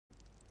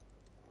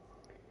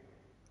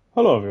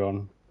Hello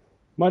everyone,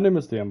 my name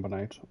is the Ember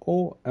Knight,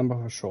 or Ember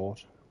for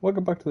short.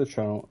 Welcome back to the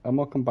channel, and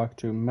welcome back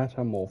to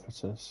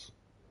Metamorphosis.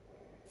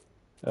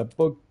 A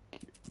bug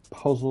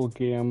puzzle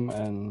game,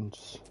 and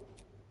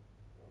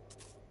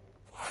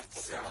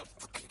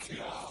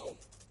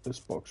this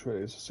box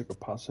really is a secret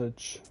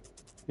passage.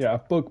 Yeah, a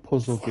bug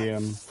puzzle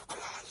game.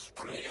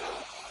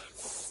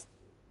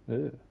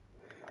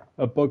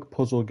 A bug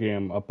puzzle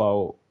game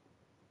about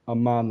a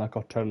man that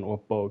got turned into a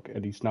bug,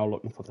 and he's now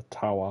looking for the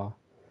tower.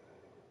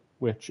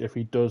 Which, if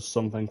he does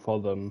something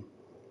for them,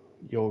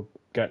 you'll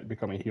get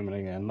become a human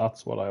again.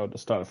 That's what I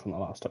understood from the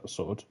last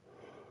episode.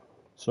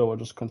 So we're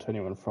just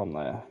continuing from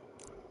there.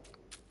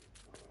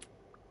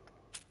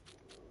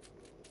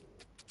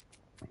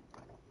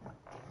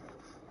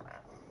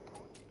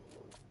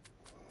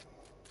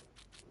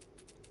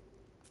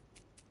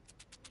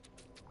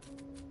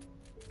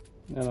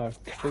 And I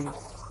think,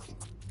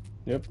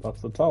 yep,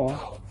 that's the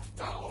tower.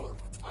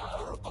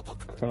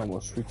 Can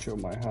almost reach it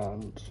with my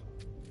hand.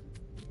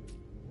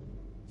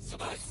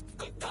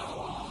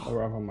 Or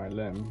rather my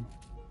limb.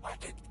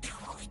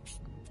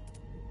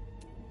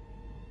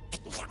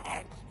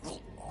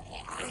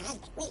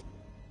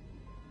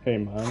 Hey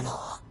man.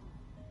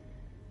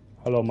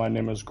 Hello, my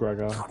name is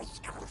Gregor.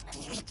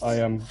 I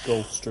am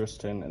Ghost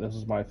Tristan, and this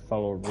is my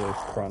fellow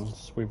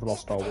Rosekrantz. We've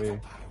lost our way.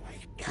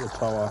 To the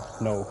tower,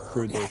 no,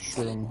 through those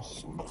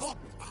shrooms.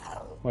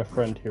 My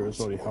friend here is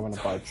already having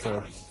a bad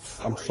trip.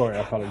 I'm sorry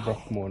I've had a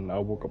rough morning. I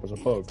woke up as a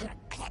bug.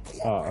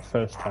 A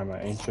first timer,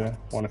 ain't you?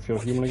 Wanna feel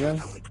human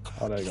again?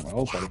 Oh, there you go, my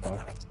old body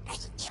back.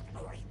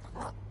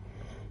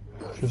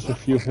 Just a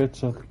few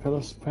hits of the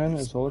pillar's pen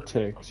is all it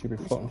takes. You'll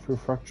be floating through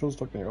fractals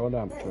looking at your own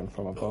amateur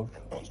from above.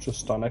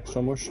 Just stand next to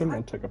a mushroom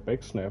and take a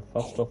big sniff.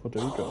 That stuff will do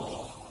you good.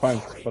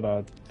 Thanks, but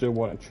I do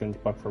want to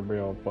change back for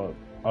real, but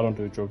I don't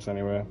do drugs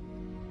anyway.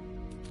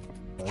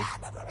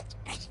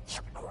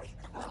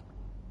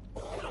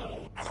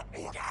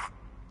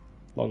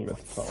 Long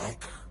live the tower.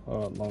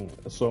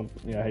 So,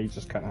 yeah, he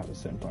just can't have the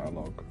same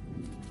dialogue.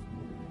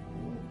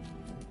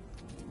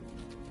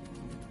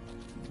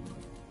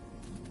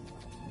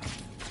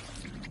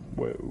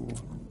 Whoa.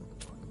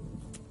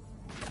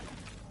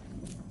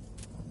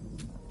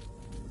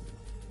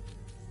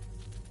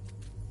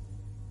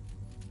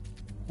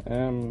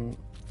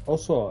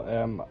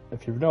 Also,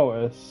 if you've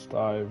noticed,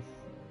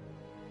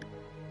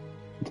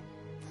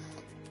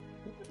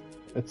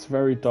 it's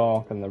very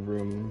dark in the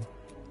room,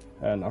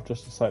 and I've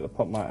just decided to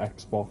put my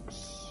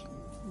Xbox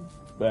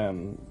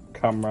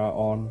camera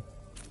on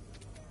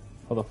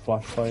for the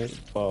flashlight,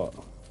 but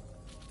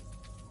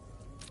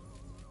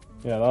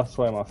yeah, that's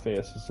why my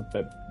face is a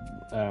bit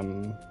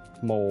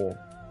more,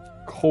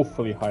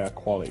 hopefully higher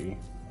quality.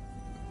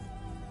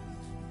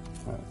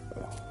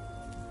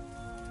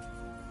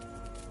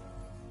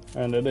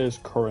 And it is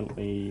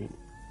currently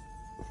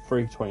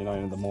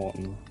 3:29 in the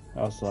morning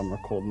as I'm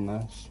recording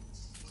this.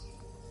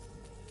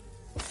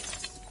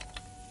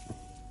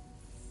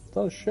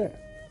 That's shit.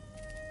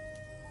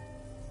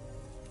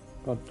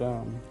 God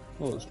damn.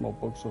 Oh, there's more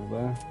bugs over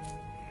there.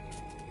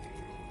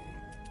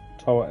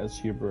 Tower is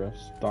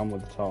hubris. Down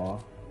with the tower.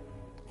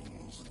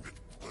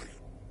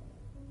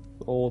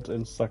 The old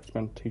insect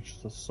man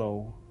teaches us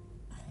so.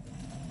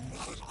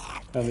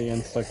 And the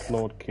insect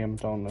lord came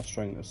down the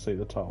string to see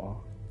the tower.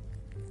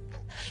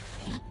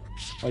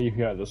 Are you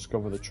here to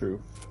discover the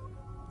truth?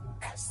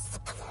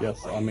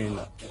 Yes, I mean,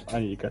 I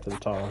need to get to the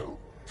tower.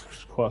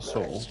 Poor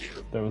soul.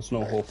 There is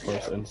no hope for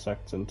us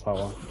insects in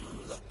tower.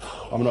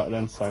 I'm not an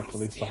insect, at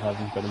least I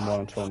haven't been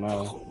one until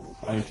now.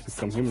 I need to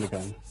become human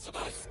again.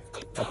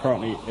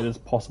 Apparently, it is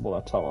possible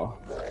at tower.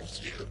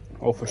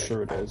 Oh, for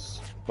sure it is.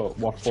 But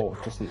what for?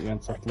 Doesn't the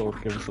insect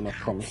lord give us enough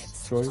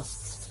promised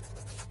choice?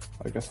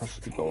 I guess I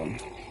should be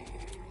going.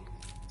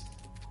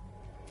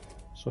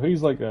 So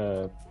he's like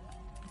a...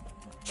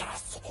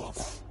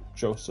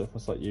 Joseph,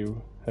 is that you?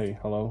 Hey,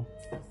 hello?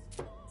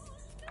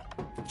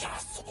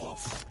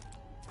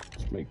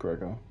 It's me,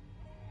 Gregor.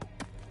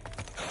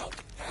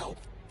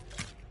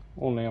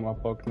 Only I'm a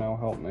bug now,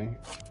 help me.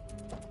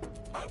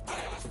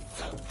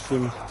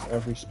 Seems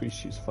every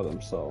species for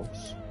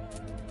themselves.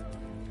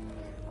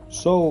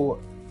 So,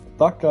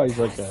 that guy's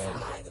like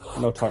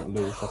no time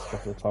to lose, let's go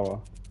to the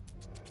tower.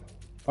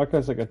 That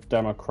guy's like a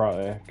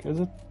democratic, is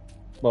it?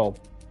 Well,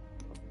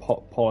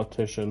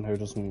 politician who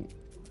doesn't,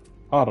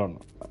 I don't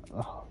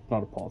know,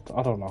 not a politician,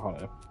 I don't know how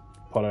to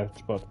put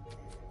it, but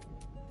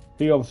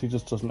he obviously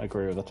just doesn't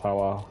agree with the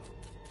tower,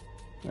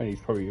 and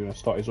he's probably going to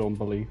start his own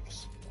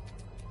beliefs.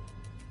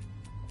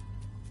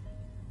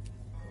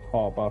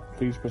 Harbour,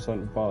 please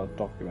present valid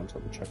documents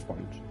at the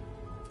checkpoint.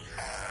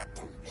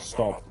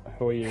 Stop.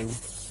 Who are you?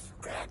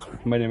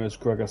 My name is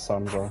Gregor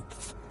Sandra.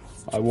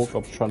 I woke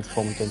up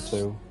transformed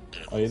into...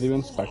 Are you the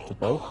inspector,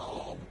 bug?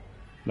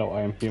 No,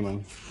 I am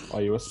human.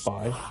 Are you a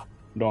spy?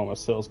 No, I'm a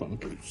salesman.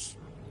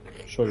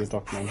 Show your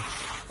documents.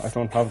 I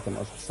don't have them,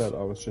 as I said.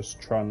 I was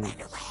just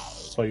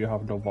so you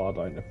have no valid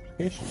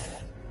identification.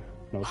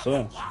 No,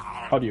 sir.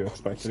 How do you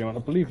expect anyone to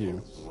believe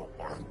you?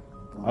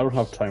 I don't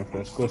have time for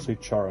this. Go see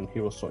Charon,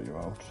 he will sort you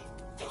out.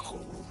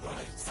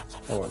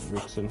 Oh, it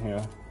Rick's in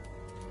here.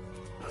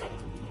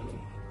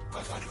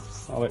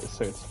 I like to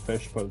say it's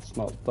fish, but it's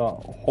not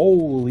that.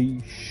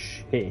 Holy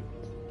shit.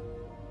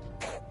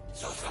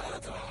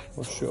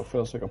 Well, sure,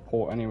 feels like a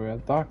port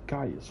anyway. That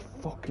guy is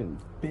fucking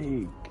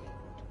big.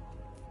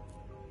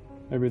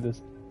 Maybe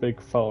this big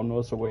fella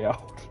knows a way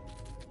out.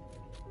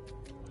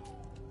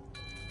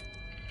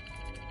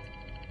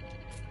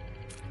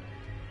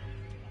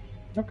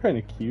 They're kind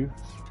of cute.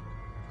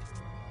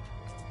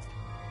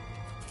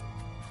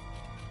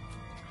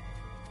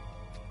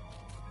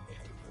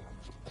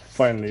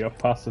 Finally, a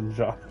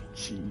passenger.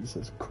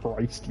 Jesus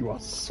Christ, you are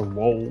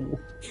swole.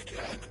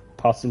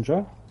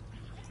 Passenger?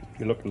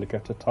 You're looking to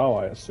get to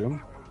tower, I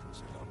assume.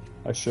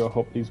 I sure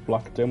hope these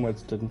black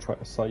dimwits didn't try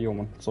to sell you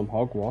on some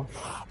hogwash.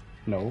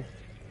 No.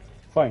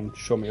 Fine,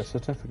 show me a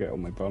certificate or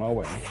we burn our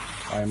way.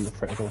 I am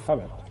afraid I don't have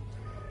it.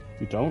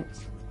 You don't?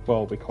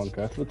 Well, we can't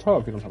get to the tower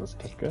if you don't have a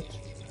certificate.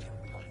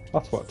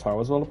 That's what a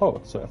tower is all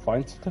about,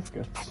 certifying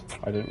certificates.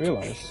 I didn't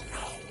realise.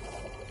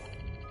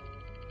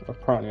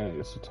 Apparently I need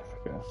a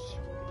certificate.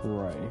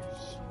 Right.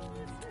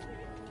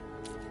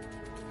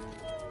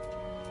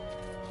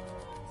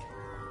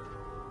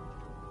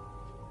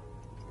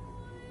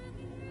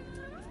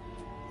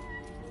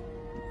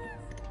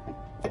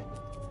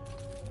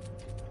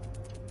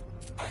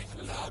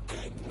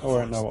 Oh,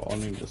 right now I'll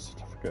need the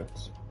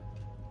certificates.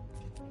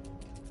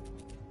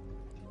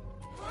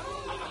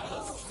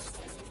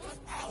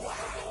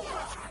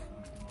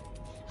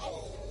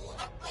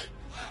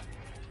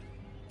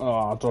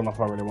 Oh, I don't know if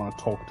I really want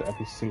to talk to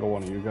every single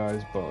one of you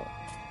guys, but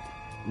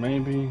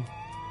maybe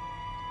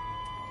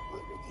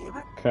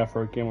care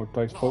for a game of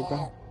dice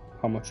poker?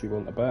 How much are you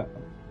willing to bet?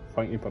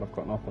 Thank you, but I've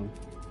got nothing.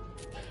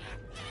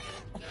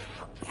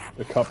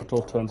 The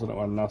captain turns into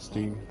a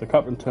nasty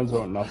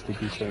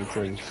beach and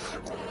drinks.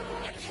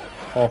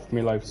 Half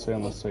me life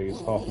sailing the seas,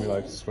 half me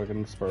life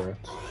swigging spirit.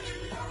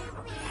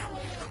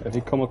 If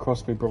you come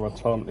across me, brother,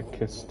 tell him to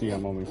kiss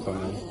DM on me for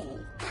me.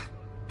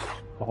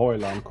 Ahoy,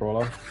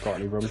 landcrawler. Got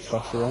any room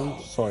stashed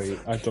around? Sorry,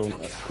 I don't.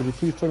 Could you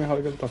please tell me how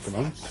to get the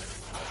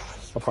documents?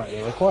 Apparently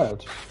they're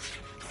required.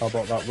 How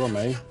about that rum,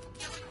 eh?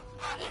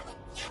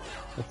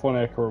 If 1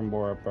 acre or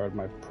more about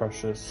my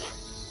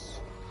precious...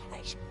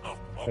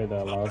 Hey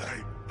there, lad.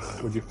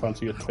 Would you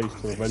fancy a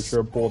taste of adventure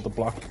aboard the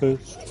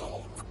Blackfist?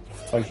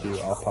 Thank you,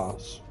 I'll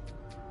pass.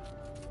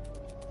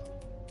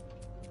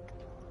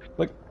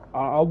 Like,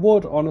 I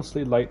would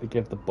honestly like to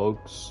give the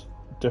bugs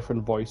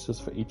different voices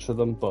for each of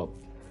them, but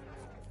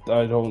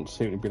I don't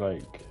seem to be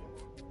like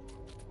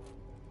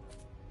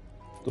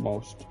the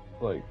most,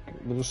 like,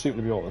 they just seem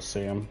to be all the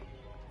same.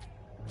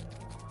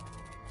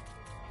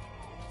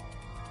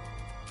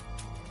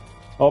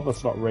 I hope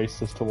that's not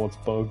racist towards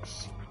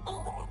bugs.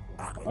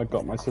 I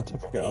got my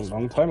certificate a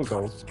long time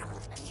ago.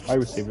 I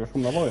received it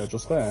from the lawyer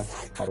just there.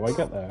 How do I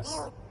get there?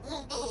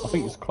 I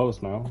think it's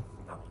closed now.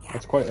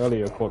 It's quite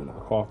early according to the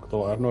clock,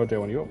 though I have no idea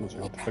when he opens.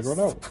 You have to figure it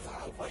out.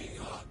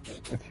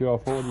 If you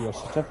have already your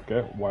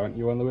certificate, why aren't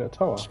you on the way to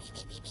tower?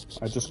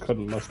 I just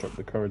couldn't muster up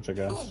the courage, I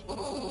guess.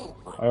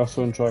 I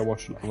also enjoy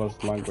watching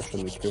others languish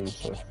in the queue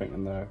instead of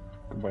thinking their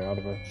way out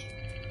of it.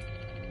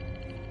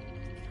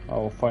 I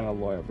will find a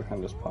lawyer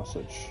behind this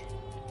passage.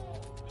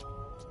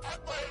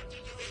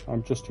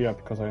 I'm just here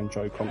because I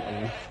enjoy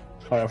company.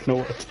 I have no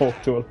one to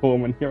talk to at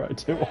home, and here I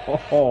do.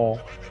 Oh,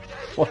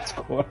 what's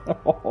going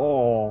on?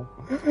 Oh,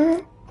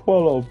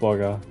 poor little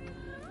bugger.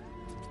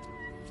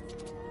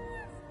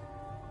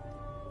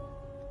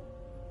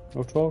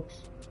 No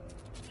talks?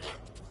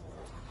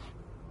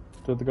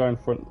 Did the guy in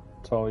front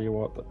tell you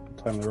what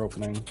time they're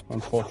opening?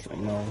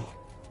 Unfortunately, no.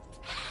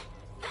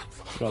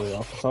 You know the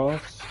office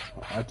hours?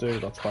 I do,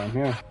 that's why I'm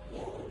here.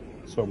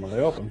 So when will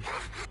they open?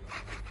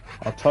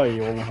 I'll tell you,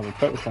 you won't have a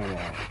purpose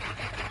anymore.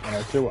 And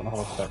I do want to have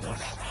a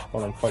purpose.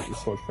 Well then fight your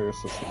sword for your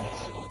assistance.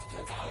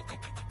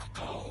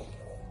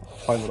 I'll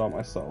find it out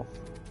myself.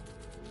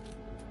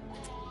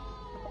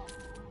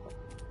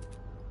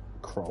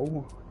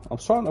 Crow? I'm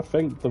starting to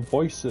think the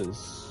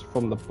voices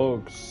from the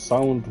bugs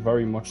sound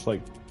very much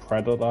like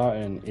Predator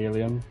and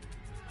Alien.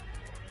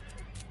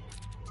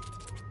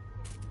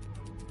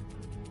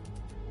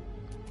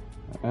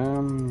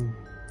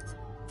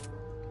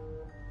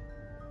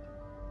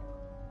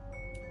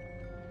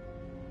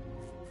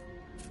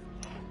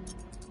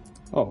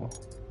 Oh,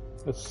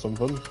 that's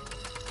something.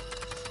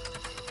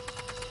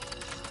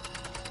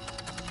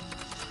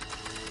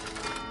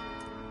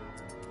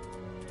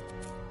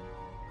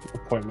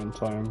 Appointment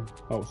time.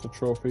 Oh, it's a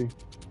trophy.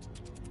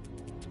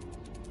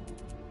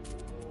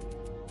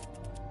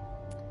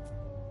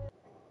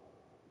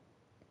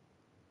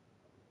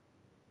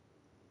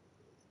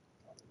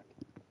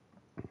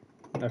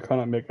 I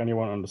cannot make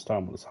anyone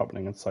understand what is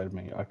happening inside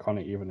me. I can't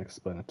even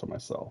explain it to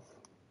myself.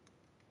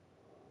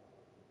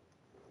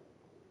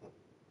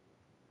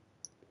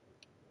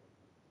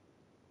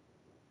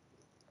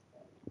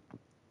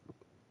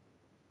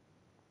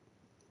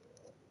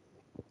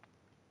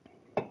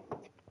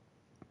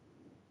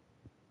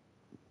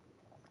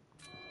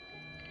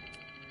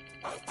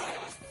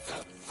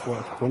 What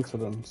a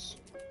coincidence.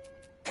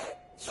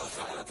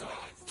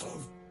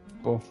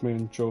 Both me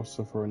and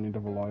Joseph are in need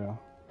of a lawyer.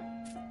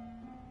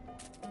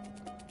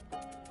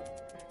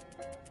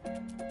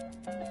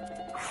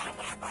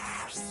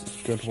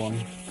 good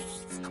one.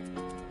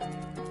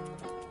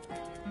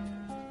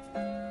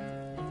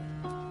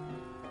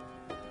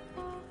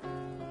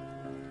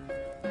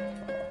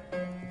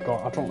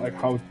 God, I don't like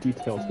how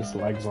detailed his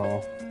legs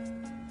are.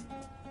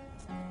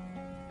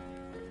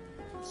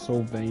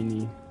 So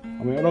veiny. I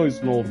mean, I know he's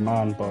an old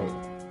man, but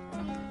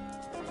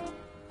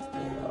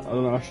I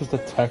don't know, it's just the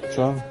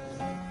texture.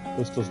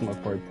 This doesn't look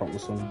very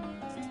promising.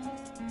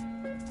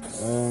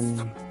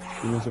 The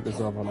music is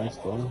rather nice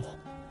though.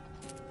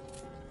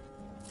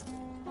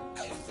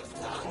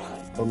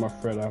 But I'm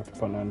afraid I have to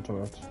put an end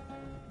to it.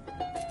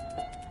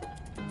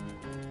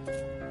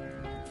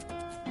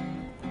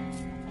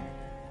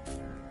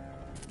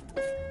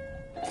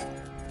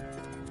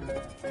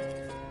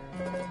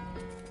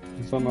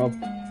 Is that not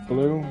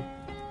blue?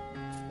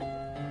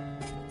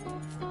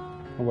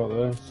 How about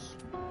this?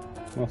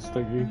 Not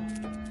sticky.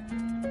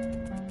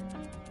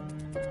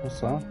 What's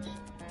that?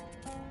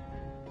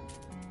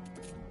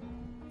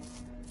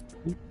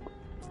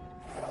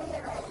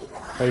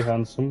 Hey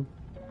handsome.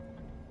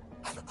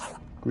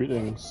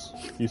 Greetings.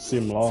 You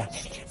seem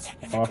lost.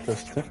 I'm after a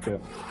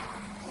certificate.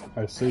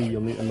 I see,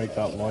 you'll need to make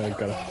that lawyer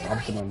get an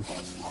abdomen.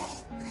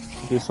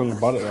 Do something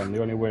about it then.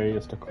 The only way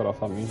is to cut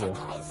off that music.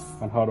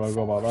 And how do I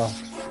go about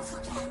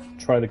that?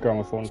 Try the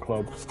gramophone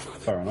club.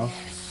 Fair enough.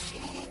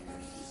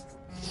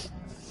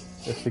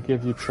 If they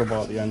give you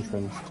trouble at the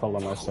entrance, tell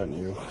them I sent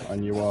you.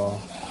 And you are...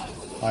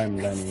 I'm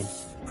Lenny.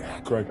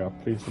 Gregor,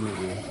 pleased to meet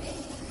you.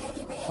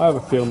 I have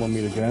a feeling we'll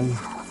meet again.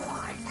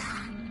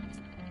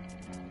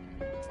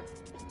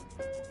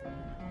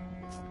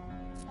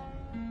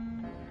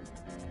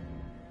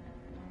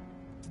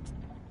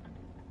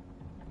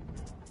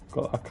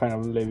 Got that kind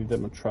of Lady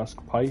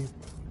Dimitrescu pipe.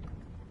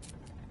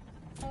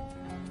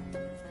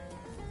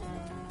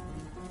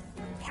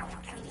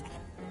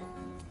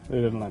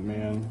 They didn't let me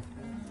in.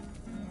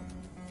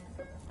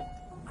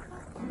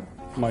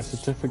 My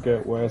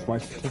certificate, where's my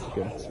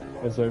certificate?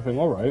 Is everything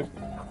alright?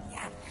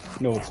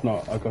 No, it's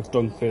not. I got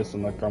done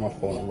facing that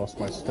gramophone and lost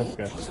my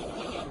certificate. Is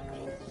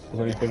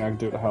there anything I can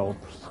do to help?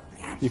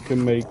 You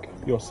can make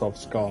yourself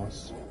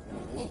scars.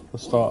 For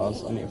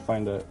starters, I need to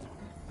find it.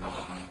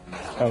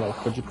 Hello,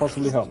 could you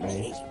possibly help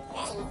me?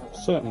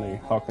 Certainly,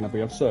 how can I be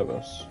of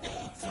service?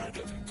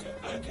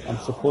 I'm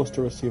supposed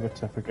to receive a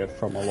certificate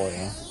from a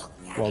lawyer.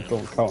 Well,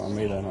 don't count on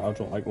me then, I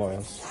don't like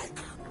lawyers.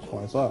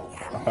 Why is that?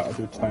 I had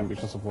to do time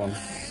because of one.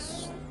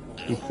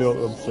 You failed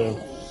to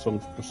observe some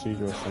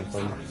procedure or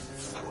something.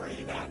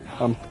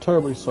 I'm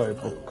terribly sorry,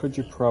 but could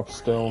you perhaps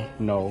still...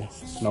 No.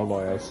 No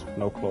lawyers.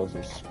 No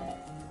clauses.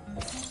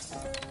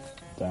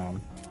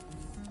 Damn.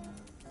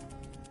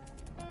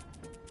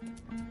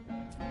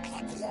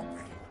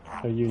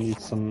 So you need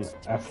some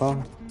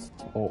ether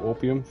or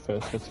opium,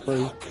 first it's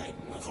free.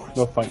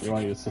 No thank you,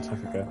 I need a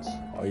certificate.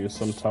 Are you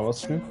some tower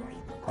snoop?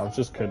 I was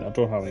just kidding, I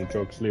don't have any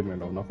drugs, leave me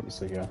alone, nothing to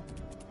see here.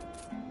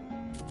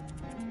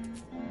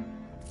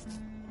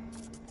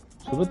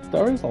 So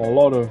there is a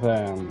lot of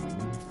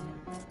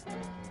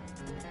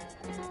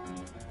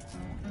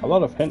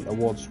hint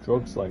towards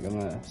drugs like in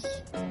this.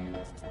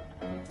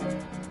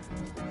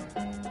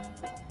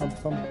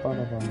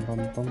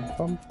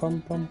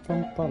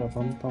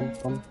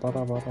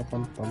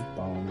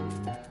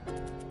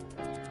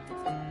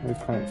 Any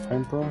kind of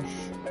paintbrush?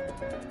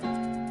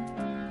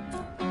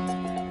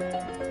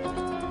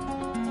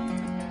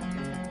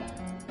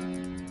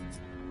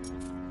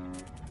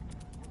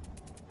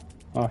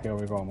 Ah, here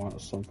we go, I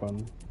want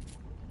something.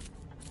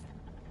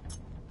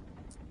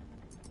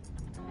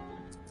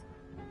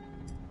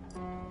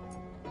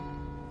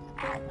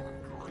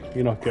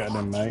 You're not getting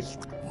in, mate.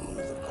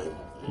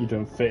 You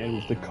don't fit in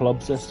with the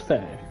club's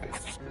aesthetic.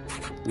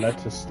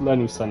 Let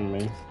me send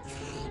me.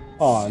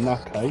 Ah, in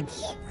that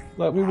case,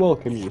 let me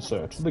welcome you,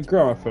 sir, to the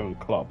Gramophone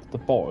Club. The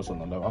bar is on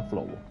the lower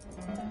floor.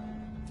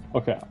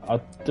 Okay, I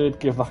did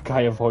give that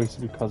guy a voice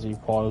because he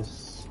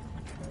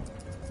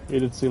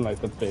did seem like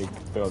the big,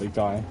 burly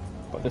guy.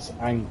 But this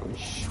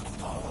anguish.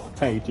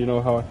 Hey, do you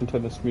know how I can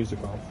turn this music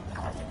off?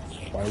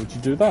 Why would you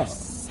do that?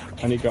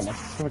 I need to get my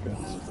certificate.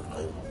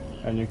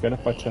 And you get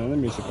it by turning the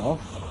music off.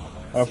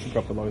 I have to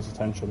grab the lawyer's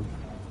attention.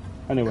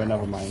 Anyway,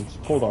 never mind.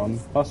 Hold on.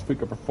 Last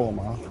week a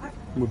performer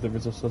moved the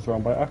resistors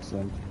around by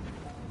accident.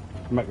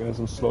 The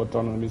mechanism slowed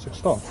down and the music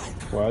stopped.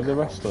 Where are the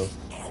rest of?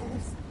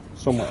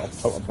 Somewhere up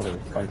top, I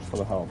believe. Thanks for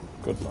the help.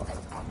 Good luck.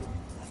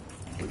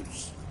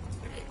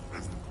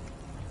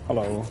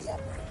 Hello.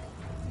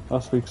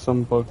 Last week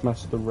some bug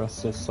messed with the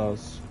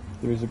resistors.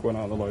 The music went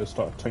out and the lawyer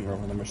started tinkering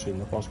with the machine.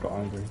 The boss got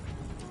angry.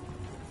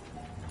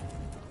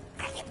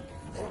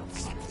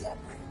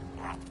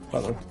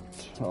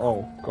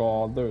 Oh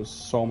god, there's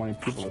so many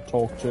people to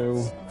talk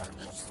to.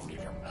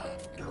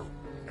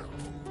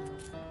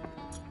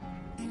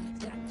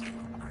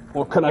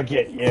 What can I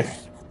get you?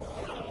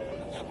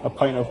 A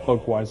pint of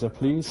Budweiser,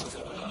 please.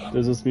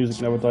 Does this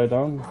music never die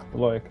down? The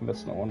lawyer can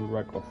listen to one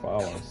record for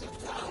hours.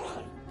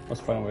 Let's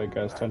find a way to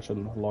get his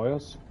attention.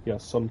 Lawyers?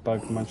 Yes, some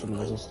bug mentioned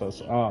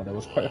resistors. Ah, there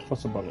was quite a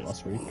fuss about it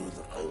last week.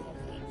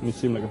 You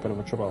seem like a bit of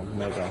a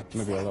troublemaker,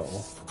 maybe a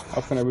little.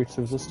 How can I reach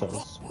the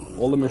resistors?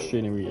 All the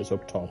machinery is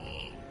up top.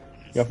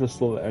 You have to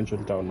slow the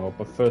engine down now,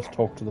 but first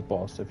talk to the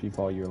boss if you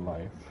value your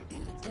life.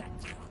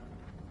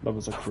 Love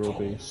is a cruel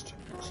beast.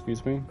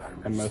 Excuse me?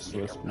 A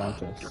merciless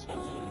mantis.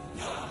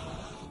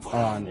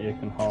 Ah, an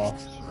aching heart.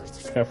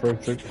 Care for a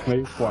drink with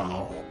me? Why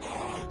not?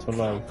 To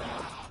love.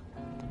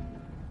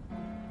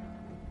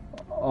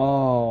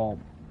 Oh.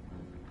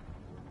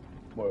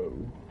 Whoa.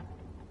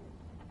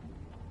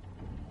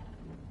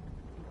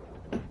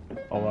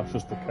 Oh, that's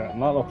just the cat.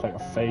 And that looked like a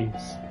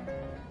face.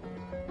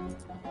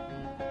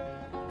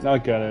 I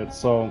get it,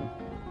 so...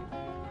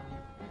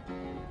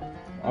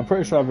 I'm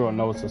pretty sure everyone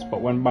knows this,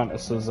 but when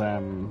mantises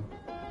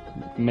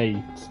mate,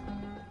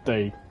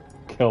 they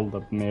kill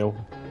the male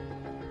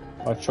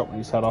by chopping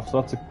his head off, so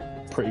that's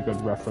a pretty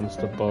good reference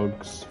to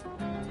bugs.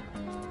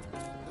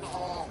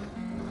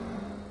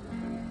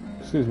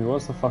 Excuse me,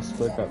 what's the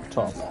fastest way to get to the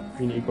top?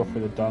 You need to go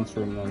through the dance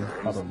room then,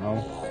 I don't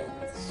know.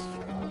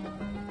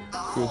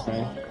 Excuse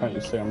me, can't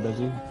you say I'm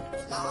busy?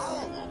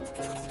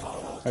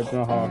 I don't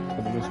know how to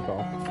turn the music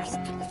off.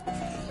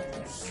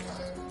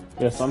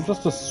 Yes, I'm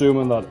just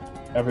assuming that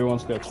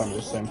everyone's gonna tell me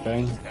the same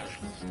thing.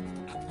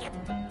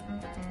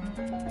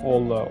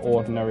 All the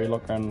ordinary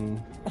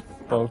looking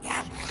bugs.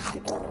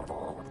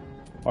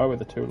 Why were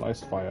the two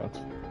lice fired?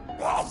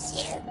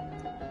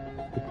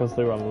 Because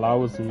they were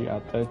lousy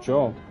at their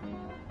job.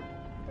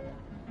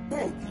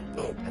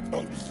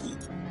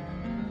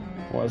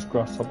 What is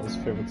Grasshopper's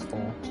favourite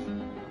sport?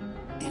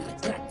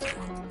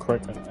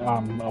 Cricket.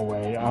 I'm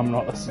away. I'm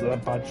not listening to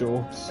bad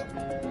jokes.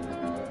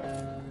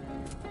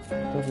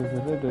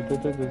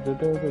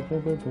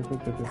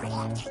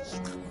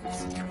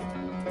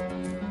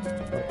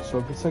 Right, so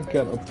if it's a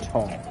get up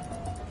top.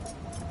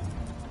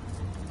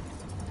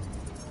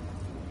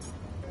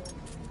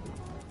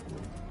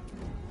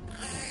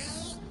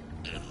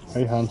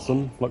 Hey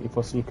handsome, looking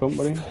for some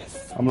company?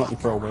 I'm looking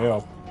for a way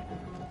up.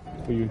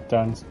 Will you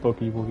dance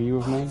boogie woogie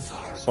with me?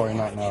 Sorry,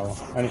 not now.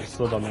 I need to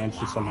slow down the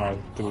entry somehow,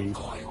 dweeb.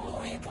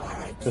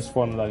 This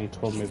one Lenny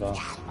told me that.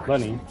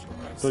 Lenny?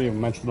 Don't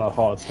even mention that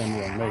hard, it's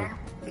only on me.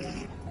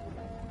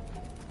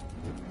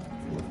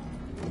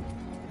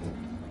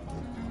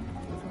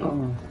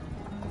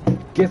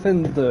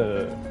 Given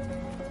the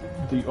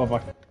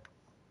other,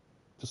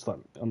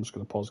 I'm just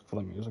gonna pause for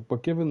the music.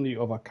 But given the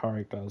other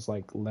characters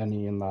like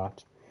Lenny and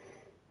that,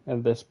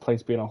 and this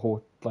place being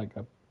like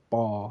a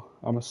bar,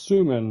 I'm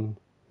assuming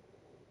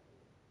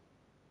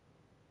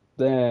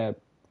they're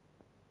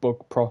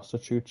bug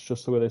prostitutes,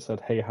 just the way they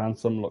said, "Hey,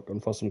 handsome, looking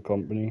for some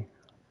company."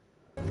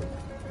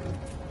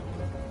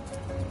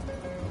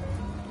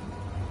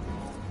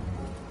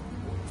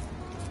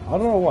 I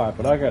don't know why,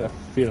 but I get a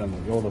feeling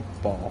that you're the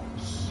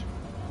boss.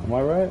 Am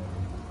I right?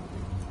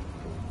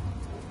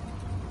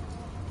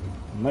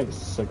 Nice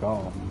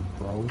cigar,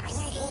 bro.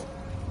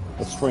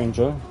 A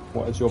stranger,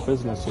 what is your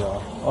business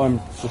here? I'm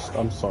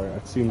sorry,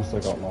 it seems I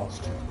got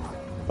lost.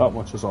 That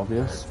much is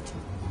obvious.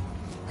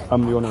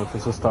 I'm the owner of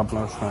this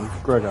establishment,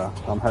 Gregor.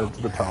 I'm headed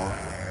to the tower.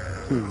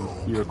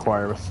 You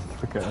require a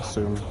certificate, I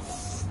assume.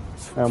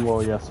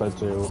 Well, yes, I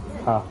do.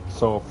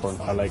 So upfront,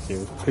 I like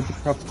you. Could you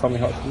perhaps tell me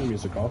how to turn the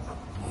music off?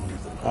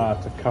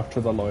 To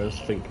capture the lawyer's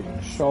thinking.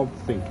 Sharp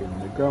thinking.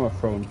 The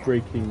gramophone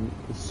breaking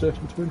is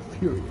certain to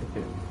infuriate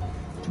him.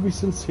 To be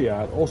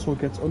sincere, it also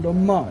gets under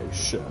my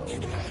shell.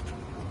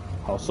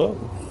 How so?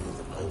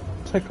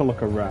 Take a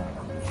look around.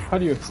 How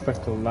do you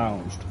expect a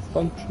lounge to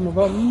function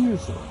without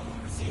music?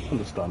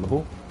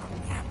 Understandable.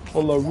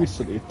 Although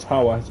recently,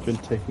 Tower has been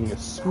taking a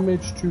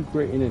smidge too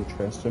great an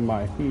interest in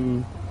my,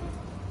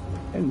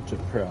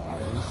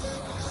 enterprise.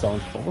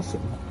 Sounds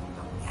awesome.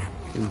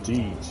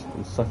 Indeed,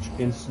 in such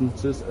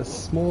instances, a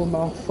small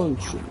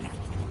malfunction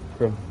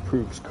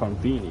proves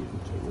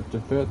convenient. It would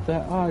divert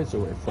their eyes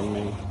away from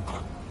me.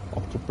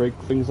 Off to break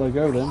things I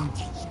go then.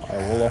 I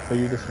will offer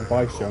you this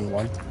advice, young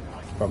one.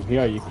 From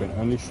here you can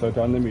only slow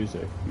down the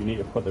music. You need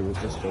to put the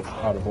resistors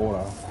out of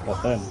order.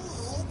 But then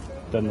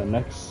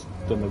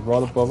the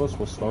rod above us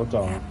will slow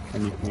down,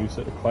 and you can use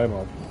it to climb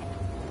up.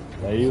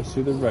 There you'll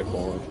see the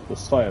record, the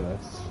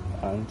stylus,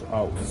 and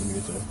out with the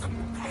music.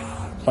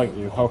 Thank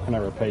you, how can I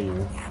repay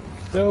you?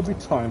 There'll be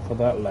time for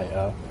that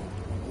later.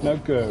 Now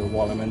go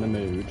while I'm in the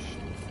mood.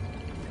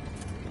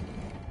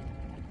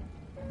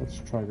 Let's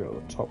try to go to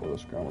the top of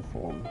this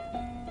gramophone.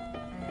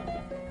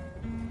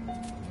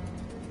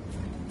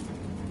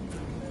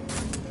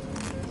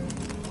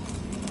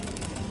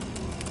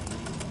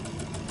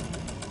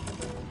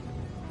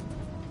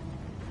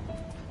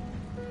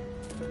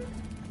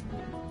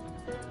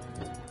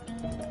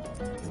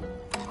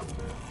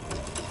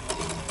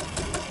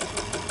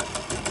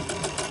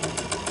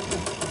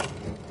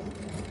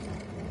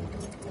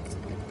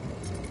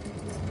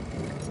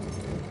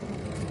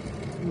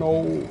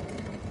 No.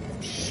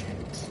 Shit.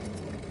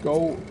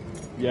 Go.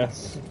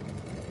 Yes.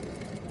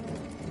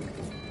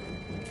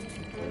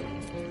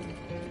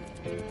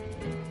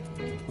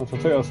 I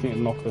think I just need to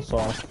knock this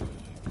off.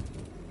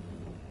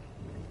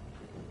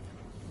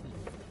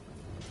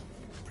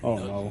 Oh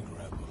no.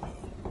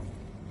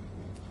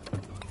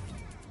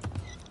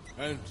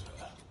 Enter.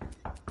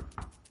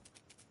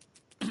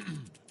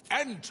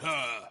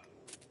 Enter!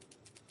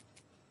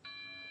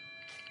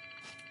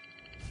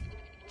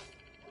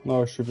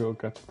 Now I should be able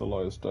to get to the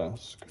lawyer's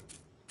desk.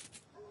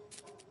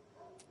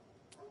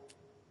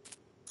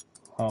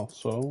 How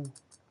so?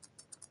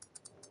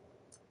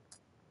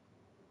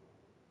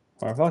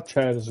 Well, if that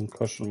chair doesn't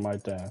cushion my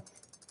death,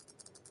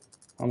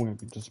 I'm going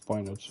to be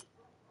disappointed.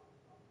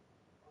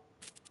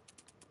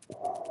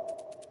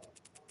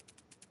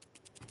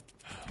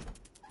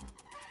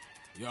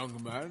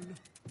 Young man,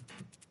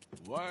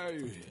 why are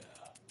you here?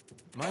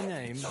 My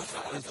name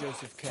is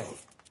Joseph Kay.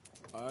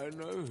 I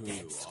know who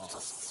you are.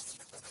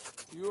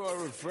 You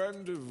are a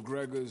friend of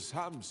Gregor's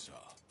Hamster.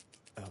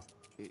 Oh,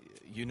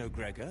 you know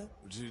Gregor?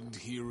 Didn't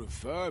he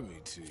refer me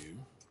to you?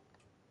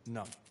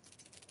 No.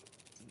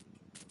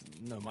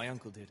 No, my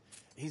uncle did.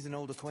 He's an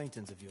old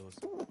acquaintance of yours.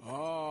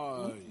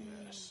 Ah,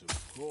 yes,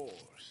 of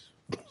course.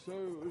 So,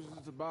 is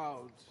it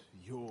about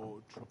your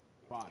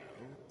trial?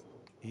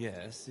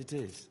 Yes, it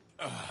is.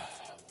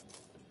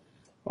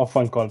 Oh,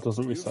 thank God it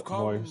doesn't You've reset the come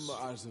voice.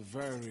 at a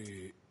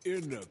very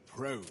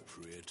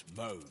inappropriate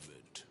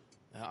moment.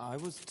 I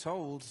was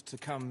told to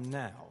come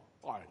now.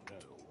 I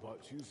know, but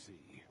you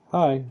see,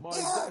 Hi. my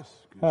desk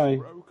is Hi.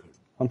 broken.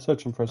 I'm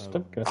searching for a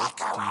certificate. Do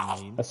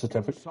you mean? A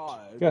certificate? Inside,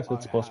 Yes, I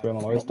it's supposed to be on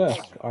the have lawyer's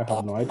desk. I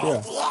have no idea.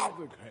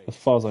 the As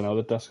case. far as I know,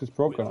 the desk is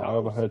broken. I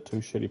overheard two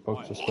shitty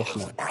books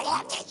discussing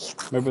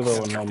it. Maybe there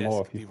will know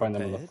more if you find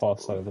them on the far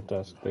side of the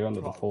desk. They're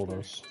under the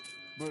folders.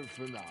 But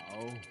for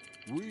now,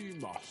 we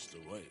must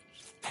await.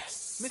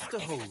 Mr.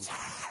 Hold,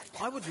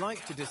 I would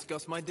like to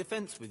discuss my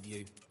defense with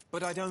you,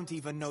 but I don't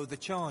even know the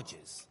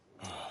charges.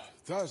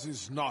 That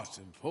is not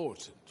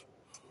important.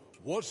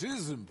 What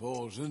is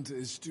important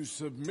is to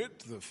submit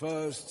the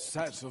first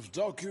set of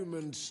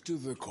documents to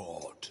the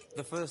court.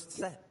 The first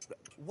set?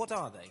 What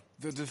are they?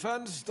 The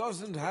defense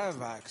doesn't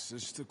have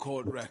access to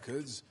court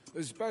records,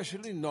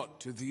 especially not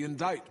to the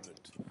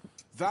indictment.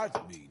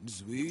 That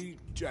means we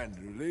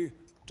generally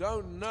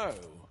don't know,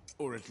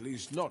 or at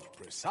least not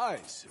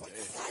precisely,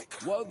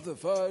 what the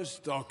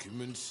first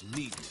documents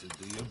need to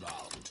be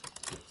about.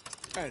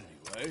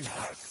 Anyway,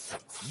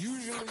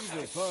 usually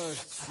the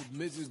first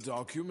submitted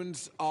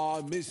documents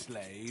are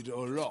mislaid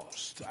or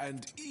lost,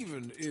 and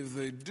even if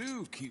they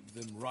do keep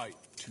them right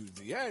to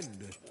the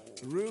end,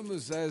 rumor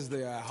says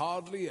they are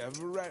hardly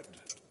ever read.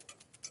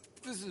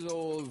 This is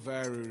all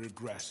very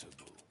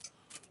regrettable,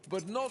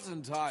 but not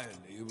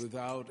entirely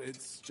without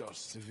its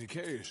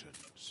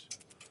justifications.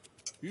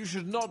 You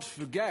should not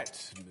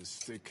forget,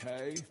 Mr.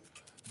 K,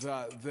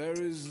 that there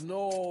is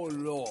no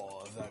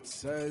law that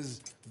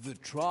says the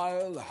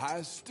trial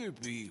has to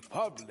be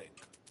public.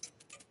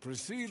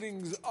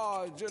 Proceedings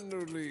are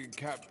generally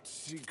kept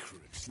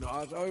secret,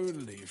 not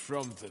only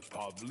from the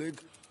public,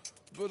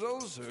 but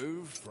also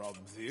from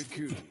the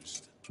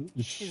accused.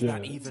 Is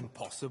that even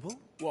possible?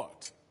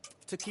 What?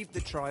 To keep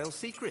the trial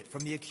secret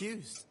from the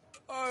accused?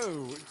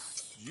 Oh,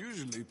 it's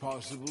usually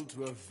possible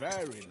to a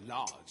very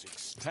large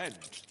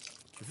extent.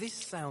 This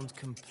sounds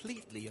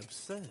completely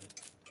absurd.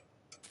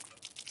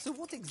 So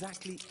what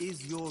exactly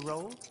is your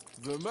role?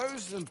 The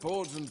most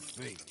important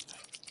thing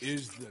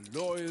is the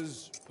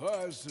lawyer's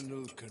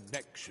personal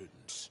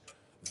connections.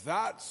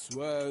 That's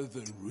where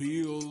the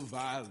real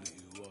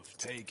value of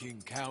taking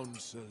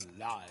counsel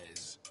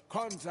lies.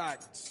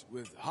 Contacts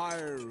with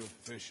higher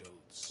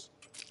officials.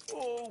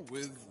 Or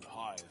with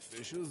high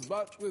officials,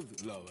 but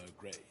with lower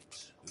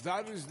grades.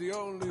 That is the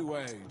only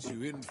way to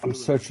influence. I'm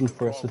searching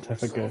for a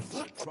certificate.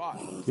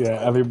 Yeah,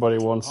 everybody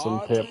wants some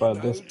paper.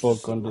 This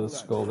book under the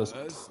skull.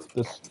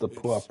 The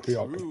poor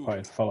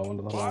preoccupied fellow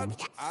under the lamp.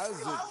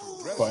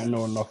 But I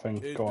know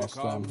nothing. Go ask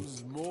them. It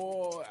becomes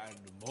more and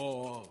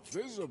more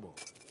visible.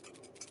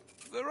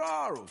 There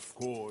are, of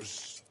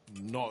course,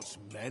 not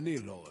many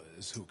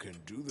lawyers who can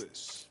do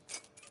this.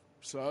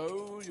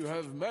 So you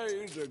have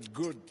made a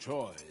good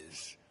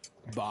choice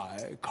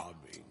by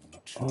coming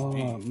to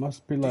me. It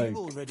must be like. You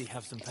already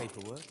have some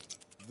paperwork.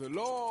 The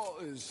law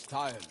is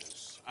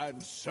tireless,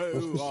 and so Must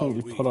be are something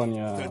you we, put on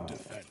your- the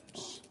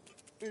defense.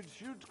 It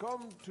should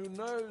come to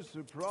no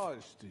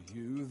surprise to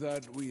you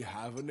that we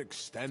have an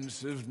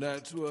extensive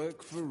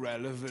network for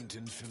relevant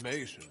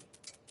information.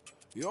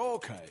 Your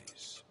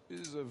case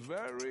is a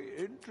very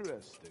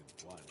interesting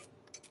one.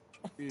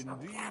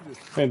 Indeed.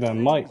 Hey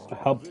then, Mike,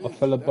 help a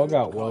fella bug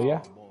out, will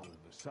ya? All of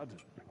a sudden,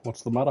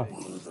 What's the matter?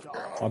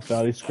 I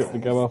barely scraped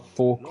together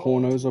 4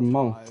 corners a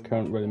month.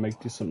 Can't really make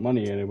decent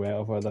money anywhere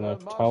other than a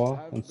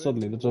tower. And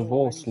suddenly the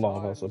divorce law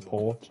has a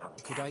port.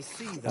 Could I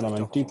see that And I'm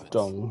in deep document?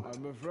 dung.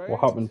 I'm afraid What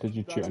happened? Did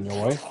you cheat on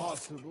your wife?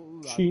 possible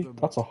that Cheat?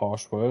 That's a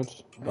harsh word.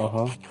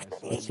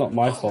 It's not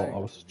my fault I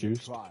was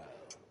seduced.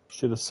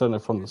 She'd have sent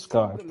it from the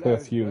sky,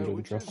 perfumed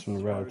and dressed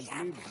in red.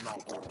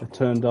 It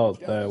turned out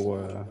there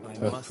were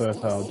her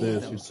fertile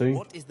days, you see.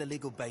 What is the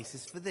legal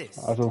basis for this?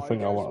 I don't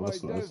think I want to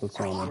listen to this, it's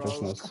none of my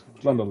business.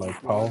 London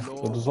like, pal.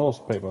 The divorce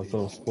papers they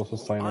were supposed to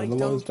sign I on the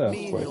lawyer's don't desk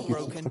mean where it your keeps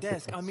broken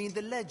desk. I mean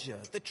the ledger,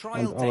 the and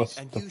trial other date,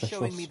 and you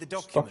showing me the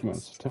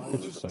documents.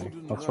 certificates, you say.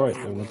 That's right,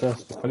 they're in the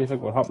desk. If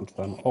anything would happen to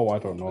them, oh, I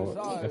don't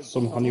know. If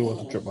some honey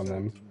was to drip on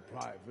them,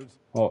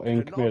 or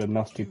ink made a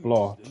nasty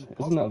blot,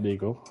 isn't that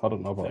legal? I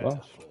don't know about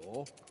that.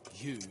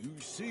 You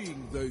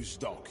seeing those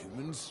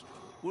documents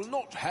will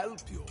not help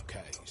your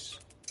case.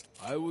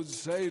 I would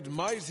say it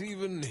might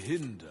even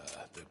hinder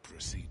the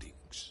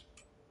proceedings.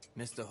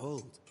 Mr.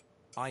 Holt,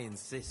 I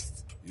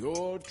insist.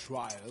 Your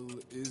trial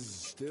is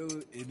still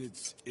in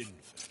its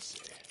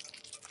infancy.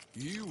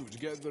 You would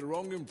get the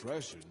wrong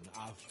impression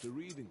after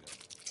reading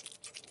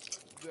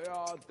them. They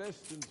are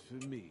destined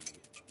for me,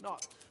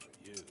 not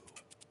for you.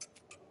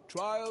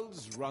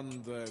 Trials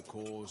run their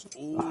course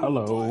all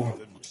Hello. by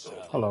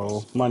themselves.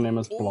 Hello, my name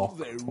is Block.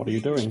 What are you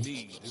doing?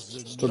 Need is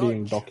a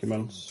Studying nudge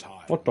documents. from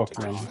time What to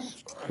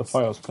documents? The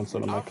files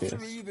consider my After case.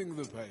 reading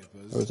the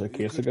papers, There is a you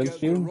case could against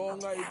get the you?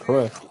 wrong idea.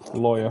 Correct. The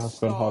lawyer has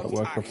been hard at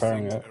work Start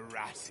preparing acting it.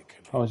 erratically.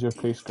 How is your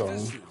case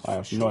going? I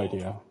have no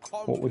idea.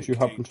 What would you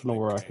happen to know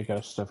where I could get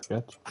a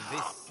certificate?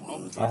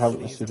 This I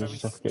haven't obviously is received a very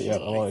certificate yet.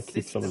 The lawyer stupid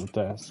keeps them in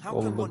system. the desk. How All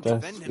can of the one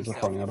defend desk is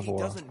himself running out if of he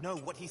order. doesn't know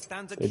what he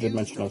stands They did accused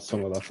mention of? that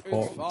some of that It's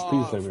support. far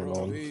Please leave me from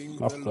alone. being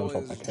Not the to about my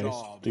lawyer's case.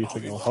 job Do you to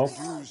think it will help?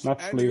 introduce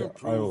Naturally, any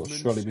I will surely be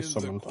improvements in the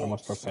summoned. I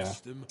must court prepare.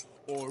 system,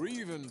 or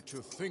even to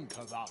think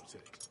about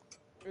it.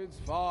 It's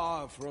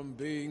far from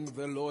being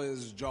the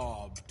lawyer's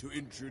job to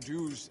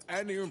introduce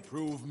any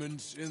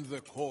improvements in the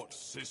court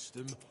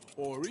system,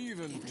 or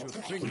even to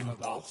think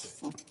about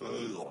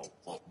it.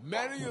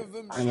 Many of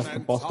them And if the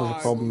spend boss has a time on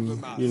the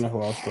problem, matter. you know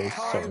who else does.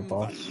 Sorry, Time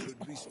boss. that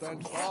could be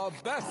spent far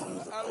better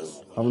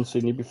elsewhere. Haven't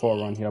seen you before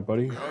around here,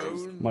 buddy.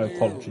 My Only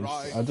apologies.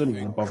 right I didn't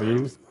mean to bother you.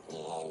 because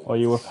Are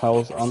you with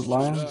Hell's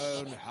Antlions?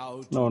 learn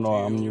how to No,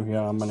 I'm deal new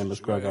here. with My name is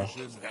Gregor.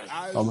 situations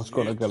I was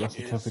going to as get a it is.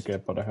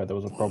 certificate, but I heard there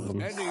was a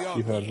problem. Any You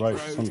other heard right,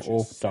 some approach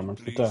oath is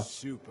damaged the simply desk.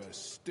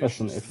 superstitious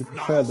Listen, if you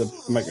prepare the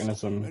nonsense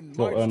mechanism, and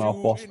you'll might earn our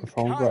do boss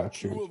profound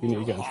gratitude. You need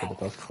to get incalculable into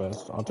the desk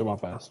first. I'll do my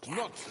best.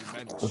 Not to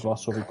mention The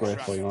boss will be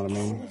grateful, you know what I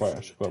mean? Right,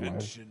 I should go.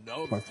 attention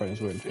of My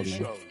friend's waiting for me.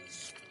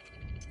 officials.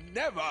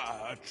 Never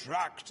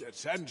attract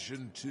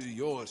attention to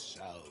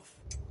yourself.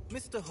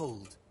 Mr.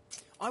 Holt,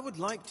 I would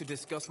like to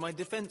discuss my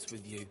defense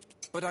with you,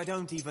 but I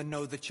don't even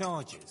know the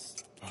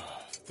charges.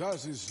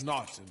 That is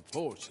not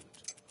important.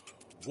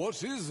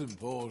 What is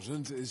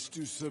important is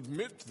to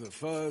submit the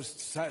first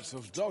set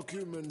of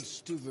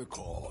documents to the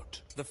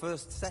court. The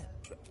first set?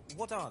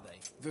 What are they?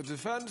 The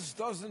defense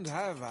doesn't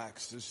have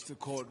access to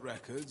court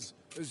records,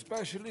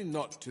 especially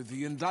not to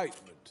the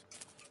indictment.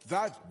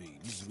 That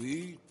means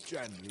we,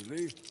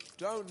 generally,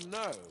 don't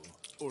know,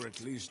 or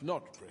at least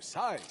not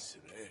precisely,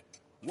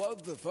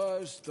 what the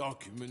first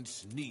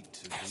documents need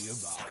to be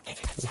about.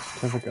 The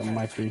certificate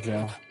might be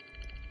here.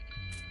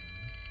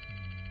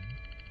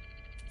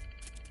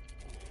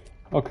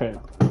 Okay.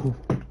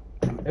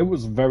 It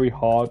was very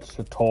hard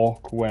to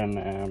talk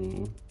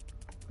when,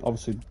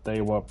 obviously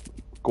they were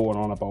going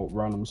on about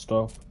random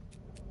stuff.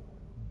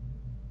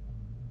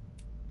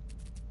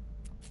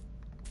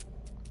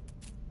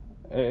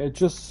 It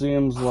just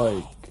seems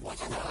like,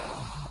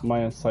 am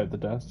I inside the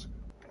desk?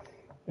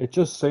 It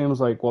just seems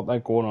like what they're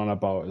going on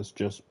about is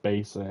just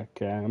basic,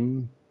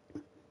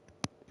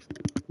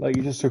 like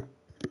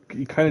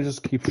you kind of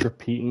just keeps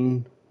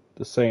repeating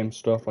the same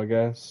stuff, I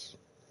guess.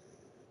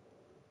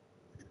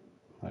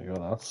 There you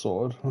go, that's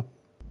sorted.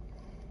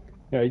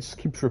 Yeah, he just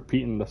keeps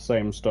repeating the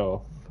same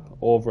stuff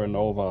over and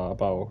over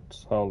about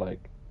how,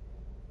 like,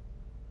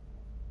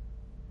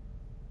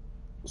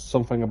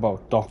 something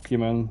about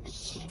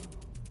documents.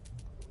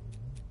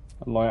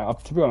 And,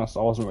 like, to be honest,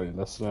 I wasn't really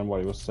listening to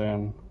what he was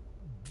saying.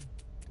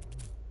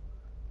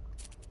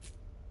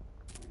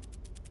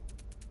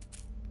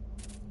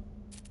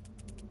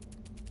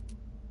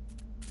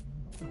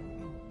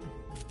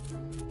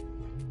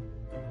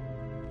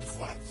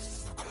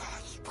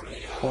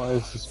 What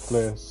is this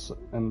place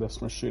and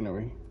this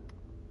machinery?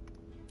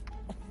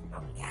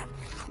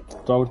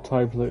 Dog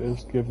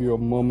typelators give you a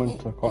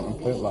moment to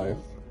contemplate life.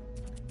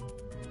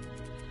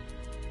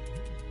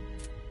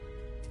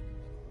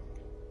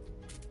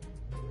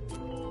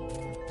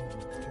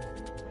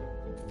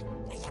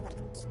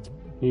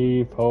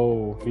 Heave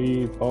ho,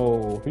 heave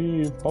ho,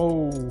 heave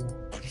ho.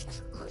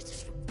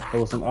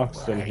 There was an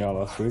accident here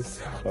last week.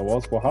 There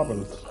was? What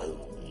happened?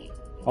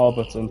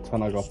 Albert's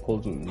antenna got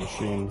pulled into the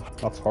machine.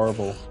 That's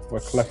horrible.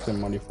 We're collecting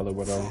money for the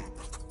widow.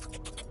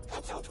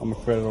 I'm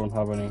afraid I don't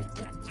have any.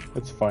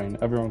 It's fine.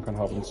 Everyone can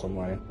help in some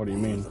way. What do you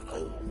mean?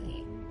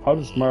 How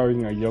does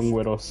marrying a young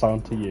widow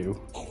sound to you?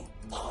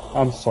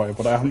 I'm sorry,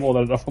 but I have more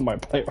than enough on my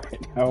plate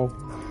right now.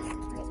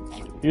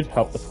 You'd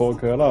help the poor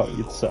girl out.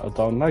 You'd settle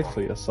down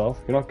nicely yourself.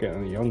 You're not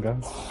getting any younger.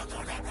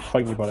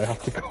 Thank you, but I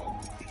have to go.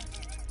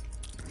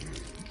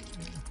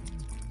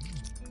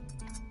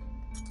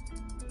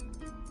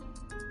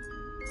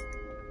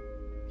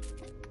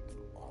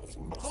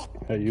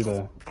 Hey, you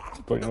there.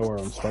 Don't you know we're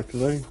on strike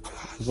today?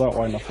 Is that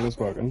why nothing is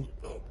working?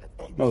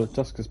 No, the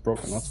desk is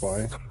broken, that's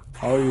why.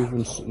 How are you even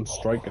in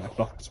striking if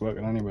nothing's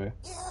working anyway?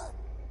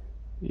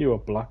 You a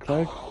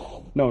blackleg?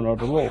 No,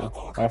 not at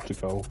all. I have to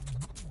go.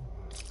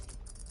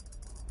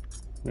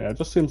 Yeah, it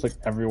just seems like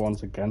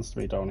everyone's against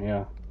me down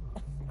here.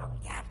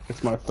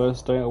 It's my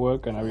first day at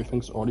work and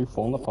everything's already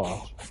fallen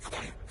apart.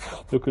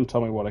 Who can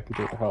tell me what I can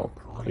do to help?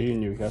 Are you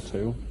new here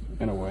too?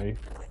 In a way.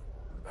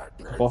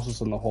 The boss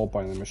is in the hall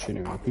buying the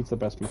machinery. He's the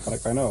best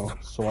mechanic I know,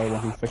 so why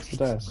won't he fix the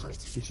desk?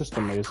 He's just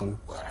amazing.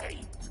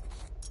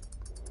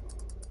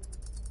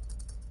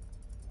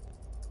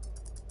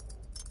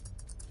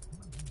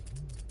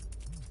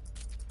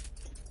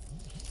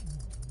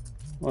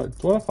 Right,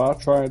 what if I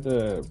tried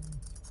to,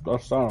 I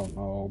don't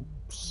know,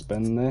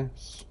 spin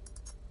this?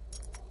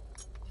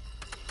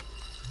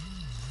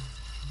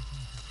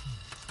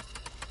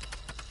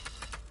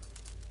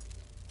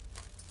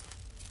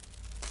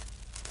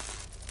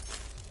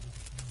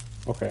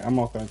 Okay, I'm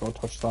not gonna go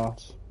touch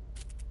that.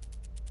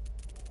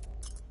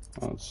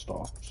 Oh, it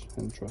stopped.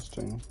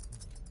 Interesting.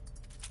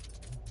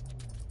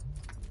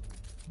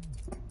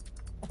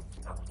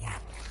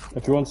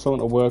 If you want someone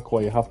to work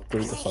well, you have to do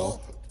it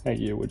yourself. Hey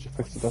you, would you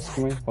fix the desk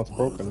for me? What's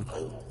broken?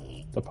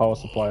 The power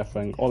supply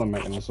thing, or the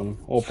mechanism,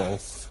 or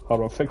both. How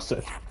do I fix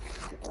it?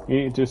 You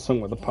need to do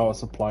something with the power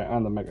supply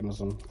and the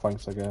mechanism.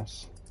 Thanks, I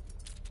guess.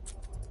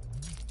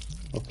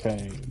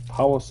 Okay,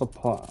 power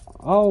supply.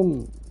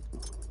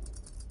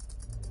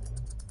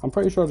 I'm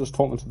pretty sure just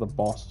talking to the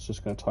boss is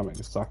just going to tell me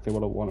exactly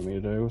what it wanted me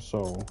to do,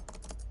 so...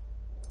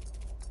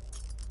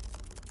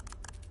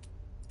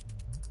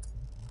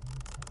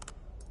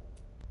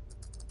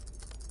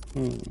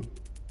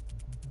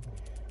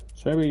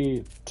 So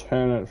maybe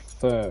turn it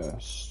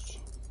first.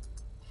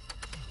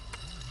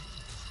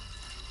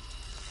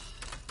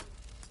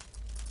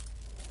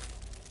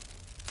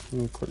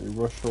 Quickly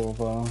rush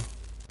over.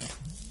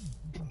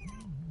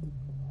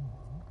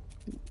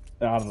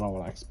 I don't know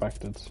what I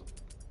expected.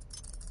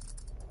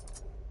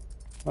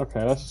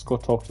 Okay, let's just go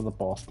talk to the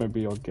boss.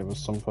 Maybe he'll give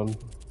us something.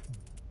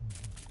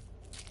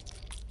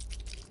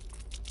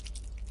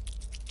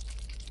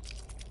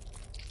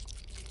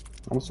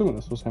 I'm assuming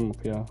this was him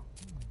up here.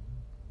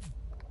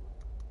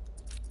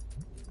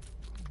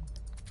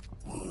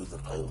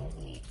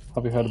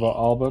 Have you heard about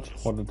Albert?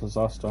 What a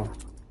disaster.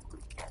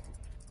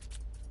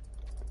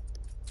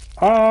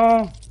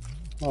 Ah!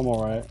 I'm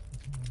alright.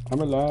 I'm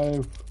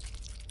alive.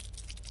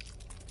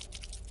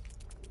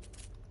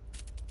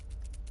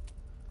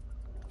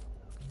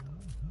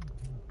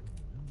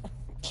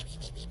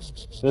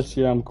 This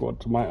year I'm going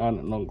to my aunt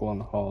and uncle on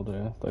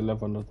holiday. They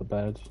live under the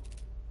bed.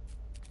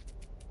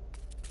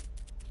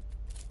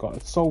 God,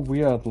 it's so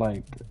weird,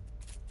 like,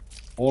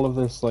 all of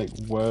this, like,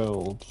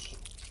 world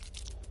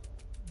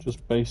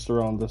just based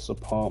around this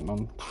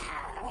apartment.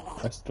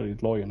 I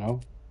studied law, you know.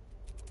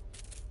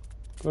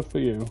 Good for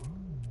you.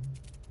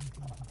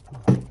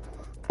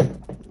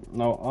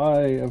 Now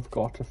I have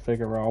got to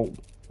figure out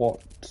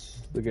what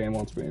the game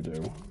wants me to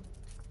do.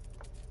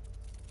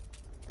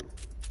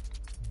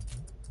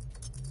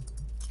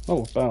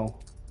 Oh, bell.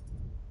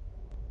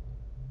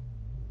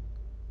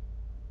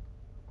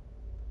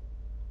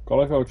 God, I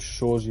like how it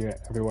shows you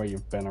everywhere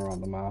you've been around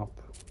the map.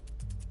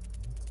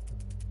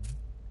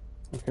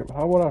 Okay, but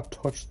how would I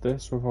touch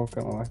this without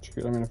getting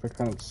electrocuted? I mean, if I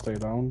can't stay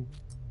down.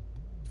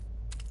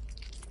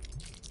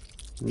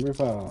 Maybe if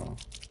I...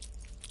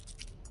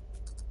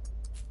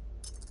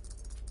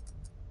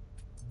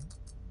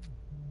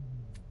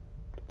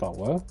 Did that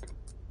work?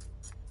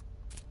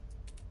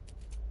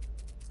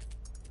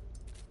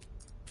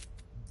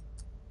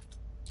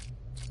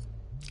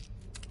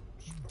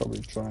 Should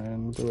probably try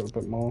and do it a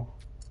bit more.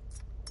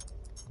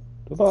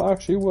 Did that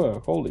actually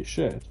work? Holy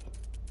shit.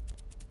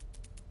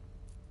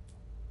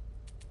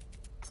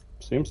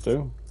 Seems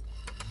to.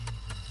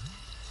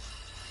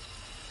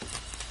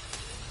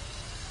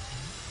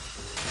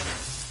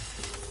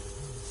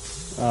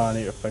 I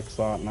need to fix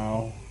that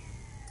now.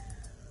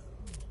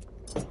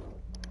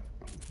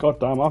 God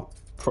damn, I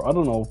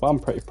don't know, I'm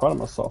pretty proud of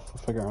myself for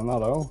figuring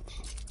that out.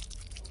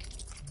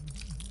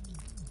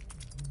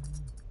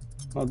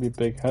 I'd be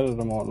big-headed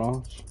and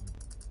whatnot.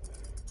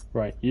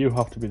 Right, you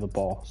have to be the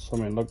boss. I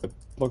mean, look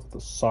at the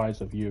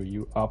size of you,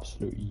 you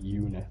absolute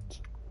unit.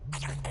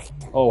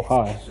 Oh,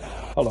 hi.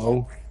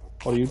 Hello.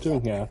 What are you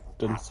doing here?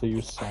 Didn't see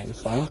you sign.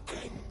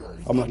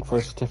 I'm looking for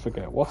a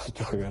certificate. What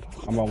certificate?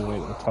 I'm on my way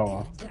to the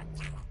tower.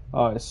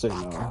 Ah, I see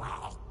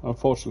now.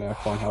 Unfortunately, I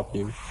can't help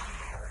you.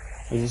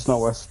 Is this not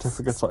where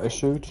certificates are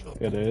issued?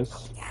 It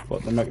is.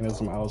 But the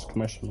mechanism I was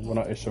commissioned, we're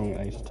not issuing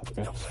any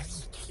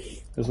certificates.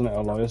 Isn't it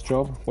a lawyer's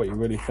job? What, you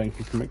really think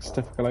he can make a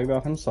certificate like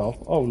that himself?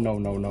 Oh, no,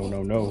 no, no,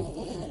 no,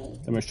 no.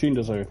 The machine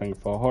does everything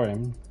for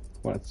him.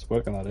 When it's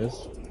working, that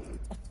is.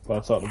 But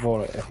it's out of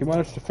order. If you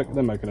manage to fix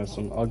the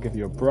mechanism, I'll give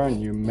you a brand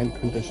new mint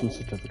condition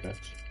certificate.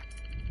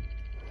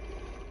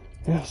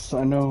 Yes,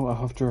 I know, I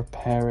have to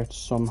repair it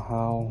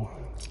somehow.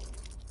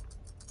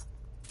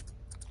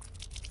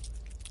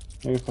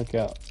 Maybe if I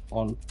get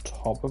on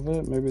top of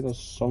it, maybe there's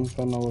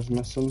something I was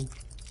missing.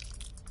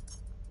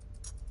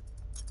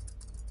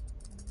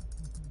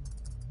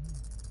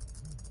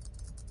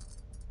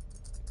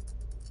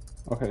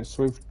 Okay,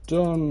 so we've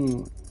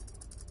done...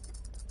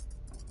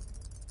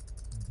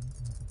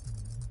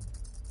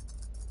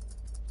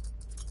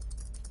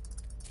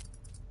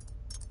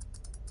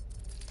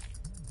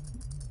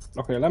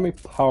 Okay, let me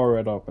power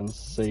it up and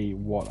see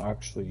what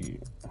actually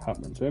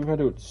happens. Maybe if I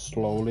do it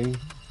slowly.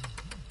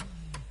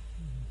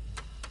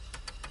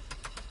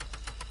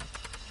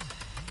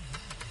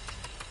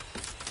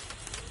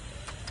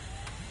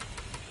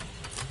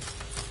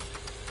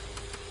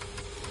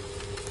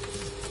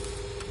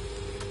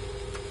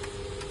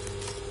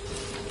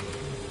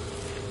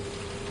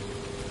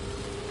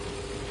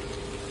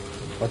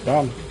 I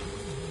can.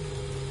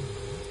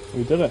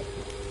 We did it.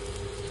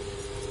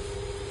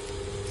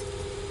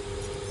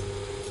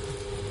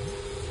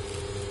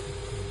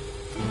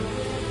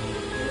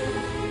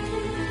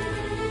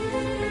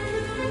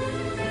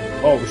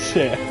 Oh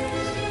shit.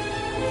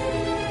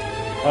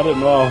 I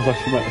didn't know I was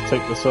actually meant to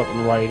take this up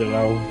and ride it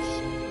out.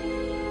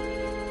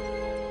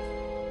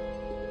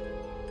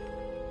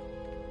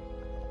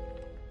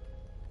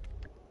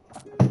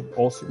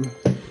 Awesome.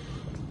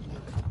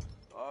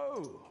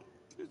 Oh,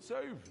 it's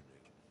opening.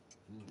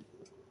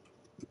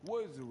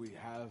 What do we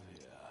have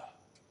here?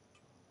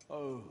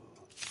 Oh,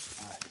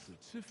 a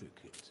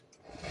certificate.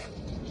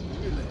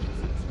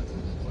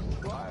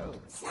 What trial?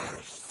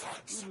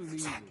 We'll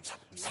leave it.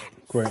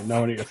 Great,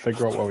 now we need to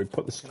figure out where we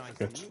put the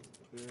certificate.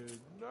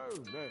 No,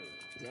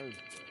 don't worry.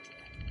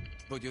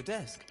 But your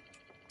desk,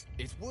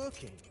 it's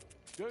working.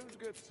 Don't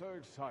get so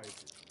excited,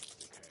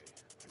 Mr. K.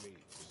 Please,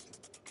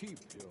 keep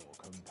your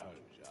composure.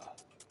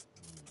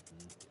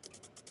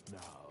 Now,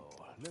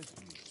 let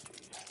me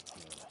see.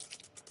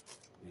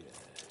 Yes,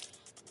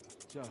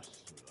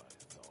 just what I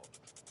thought.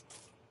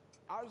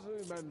 As we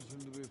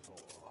mentioned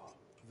before,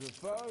 the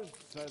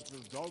first set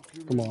of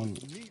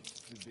documents needs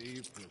to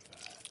be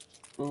prepared.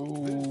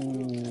 Oh,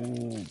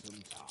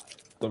 Some time.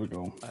 there we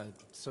go.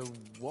 So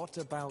what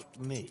about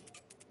me?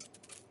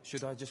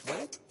 Should I just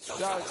wait?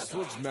 That's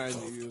what many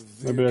of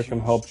the Maybe I can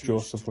help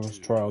accused Joseph choose with to his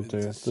do trial in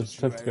date. this The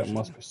certificate situation.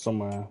 must be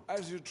somewhere.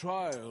 As your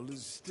trial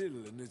is still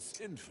in its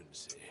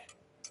infancy,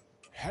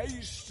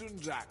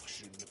 hastened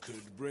action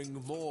could bring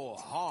more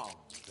harm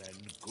than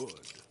good.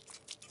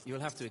 You'll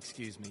have to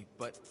excuse me,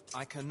 but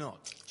I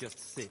cannot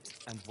just sit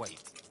and wait.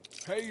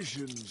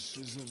 Patience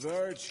is a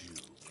virtue,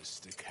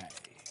 Mr. K.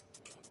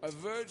 A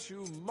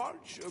virtue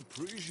much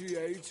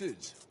appreciated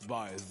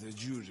by the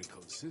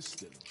judicial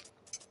system.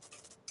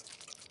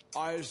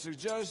 I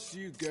suggest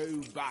you go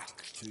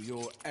back to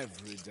your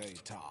everyday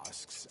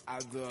tasks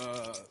at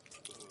the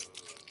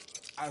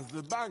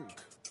bank.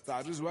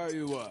 That is where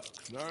you work,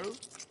 no?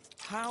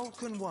 How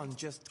can one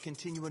just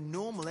continue a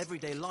normal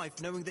everyday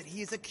life knowing that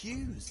he is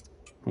accused?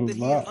 That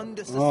he is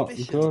under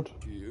suspicion? Good.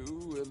 You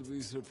will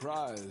be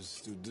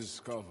surprised to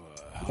discover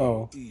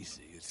how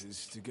easy it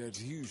is to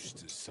get used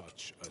to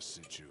such a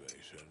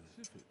situation.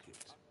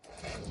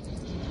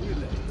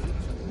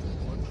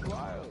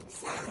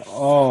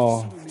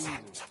 Oh,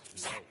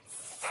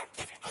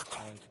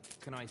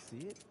 Can I see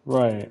it?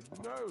 right.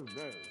 No,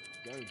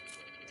 don't.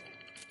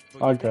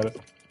 I get it.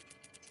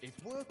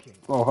 It's working.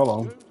 Oh,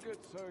 hello. Don't get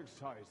so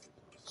excited.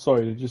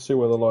 Sorry, did you see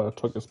where the lawyer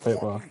took his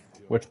paper?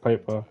 Which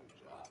paper?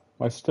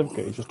 My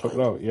certificate, he just took it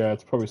out. Yeah,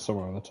 it's probably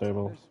somewhere on the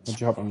table. Would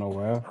you happen to know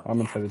where?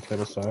 I'm inside the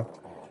table, sir.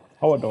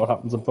 I would know what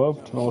happens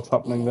above. To know what's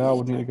happening there, I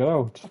would need to get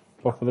out.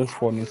 But for this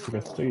one needs to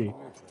get sticky.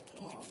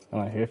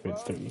 And I hate being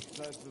sticky.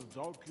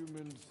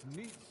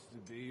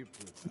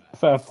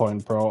 Fair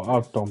point, bro.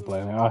 I don't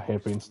blame it. I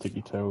hate being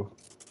sticky too.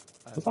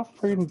 Is that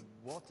freaking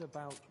What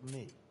about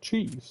me?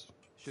 cheese?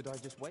 Should I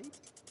just wait?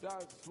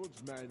 That's what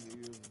many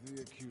of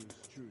the accused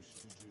choose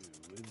to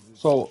do in this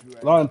So, situation.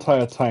 that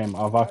entire time,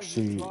 I've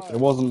actually... It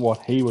wasn't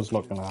what he was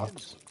looking at.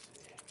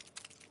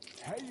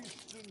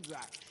 Hastened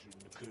action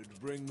could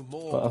bring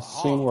more But I've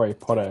seen where he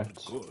put it.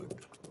 good.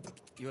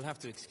 You'll have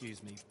to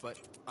excuse me, but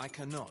I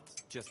cannot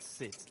just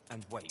sit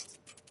and wait.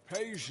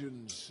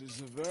 Patience is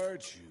a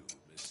virtue,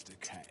 Mr.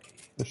 K.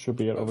 This should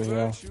be it A over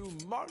here. virtue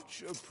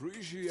much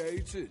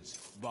appreciated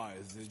by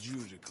the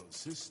judicial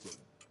system.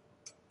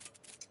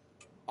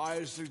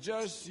 I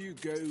suggest you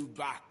go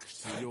back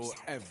to your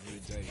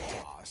everyday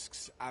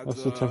tasks at The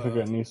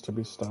certificate needs to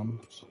be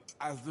stamped.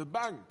 at the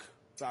bank.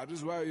 That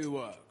is where you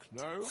work,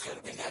 no?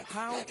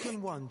 How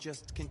can one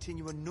just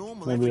continue a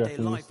normal Maybe I everyday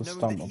can use life the knowing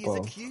stamp that he above.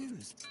 is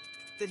accused?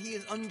 That he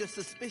is under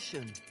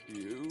suspicion?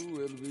 You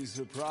will be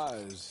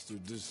surprised to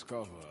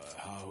discover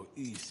how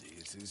easy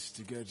it is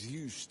to get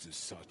used to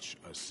such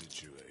a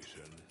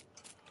situation.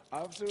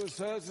 After a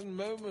certain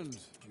moment,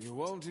 you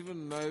won't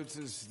even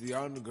notice the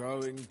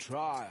ongoing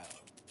trial.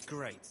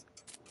 Great.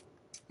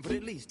 But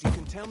at least you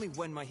can tell me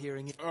when my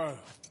hearing is... Oh,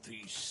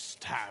 these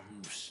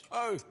stamps.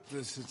 Oh,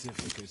 the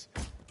certificate.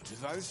 Did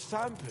I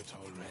stamp it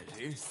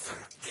already?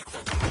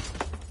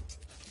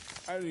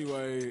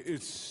 Anyway,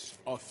 it's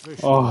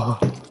official. Oh,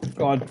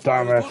 god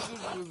damn it.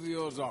 Put it with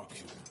your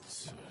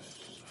documents.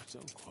 I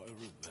don't quite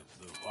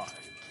remember why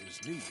it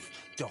was needed.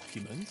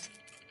 Document?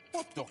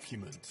 What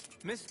document?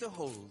 Mr.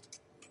 Hold,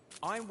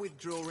 I'm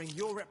withdrawing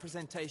your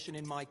representation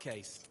in my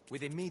case,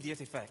 with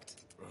immediate effect.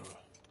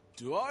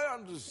 Do I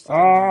understand?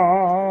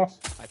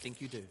 I think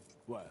you do.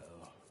 Well,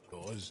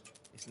 yours.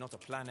 It's not a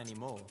plan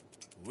anymore.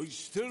 We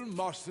still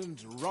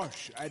mustn't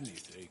rush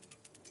anything.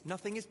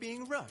 Nothing is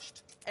being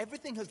rushed.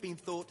 Everything has been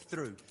thought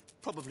through,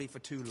 probably for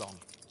too long.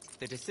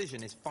 The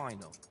decision is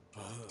final.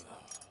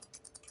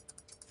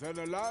 Then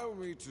allow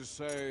me to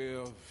say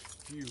a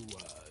few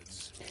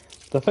words.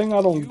 The thing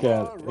I don't You get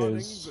are running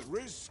is... the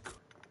risk.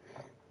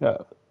 Yeah,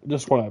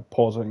 just want to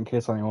pause it in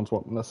case anyone's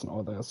wanting to listen to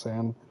what they're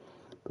saying.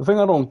 The thing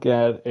I don't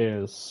get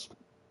is...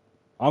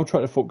 I'm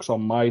trying to focus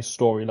on my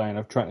storyline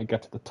of trying to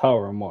get to the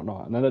tower and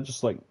whatnot, and then they're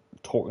just, like,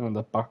 talking in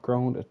the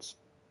background. It's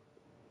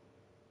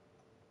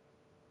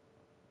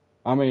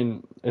I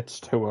mean, it's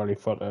too early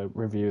for to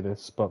review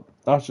this, but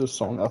that's just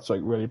something that's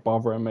like really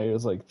bothering me.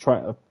 Is like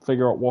trying to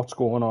figure out what's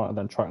going on and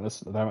then trying to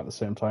listen to them at the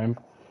same time.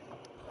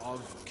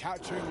 Of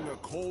catching a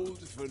cold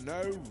for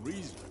no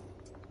reason.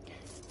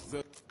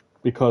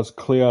 Because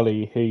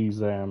clearly he's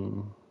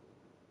been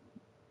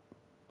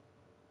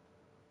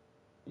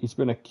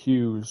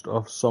accused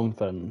of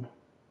something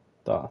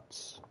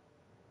that's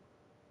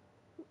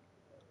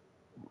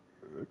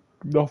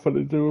nothing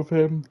to do with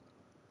him.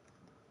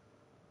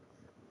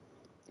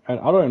 And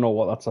I don't know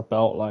what that's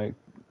about, like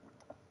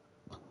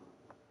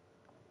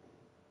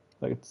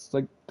it's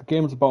like the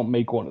game's about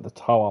me going to the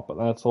tower, but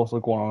then it's also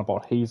going on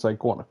about he's like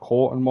going to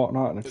court and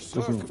whatnot, and it The just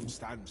doesn't.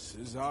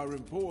 circumstances are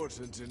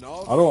important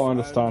enough. I don't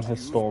understand and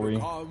his story.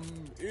 Become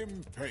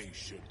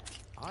impatient.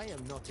 I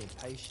am not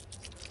impatient.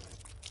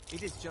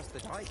 It is just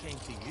that I came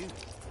to you,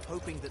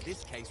 hoping that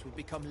this case would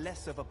become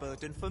less of a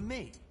burden for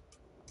me.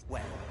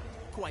 Well,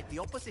 quite the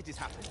opposite is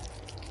happening.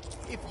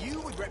 If you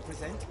would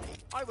represent me,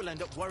 I will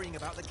end up worrying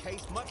about the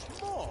case much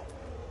more.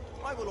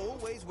 I will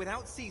always,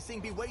 without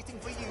ceasing, be waiting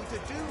for you to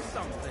do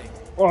something.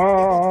 It will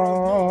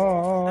grow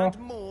more and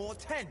more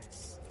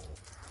tense.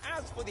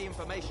 As for the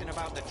information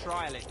about the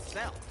trial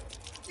itself,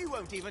 you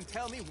won't even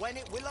tell me when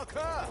it will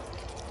occur.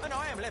 And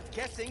I am left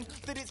guessing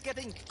that it's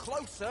getting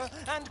closer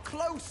and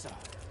closer.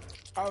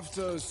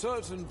 After a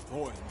certain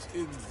point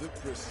in the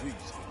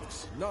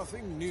proceedings,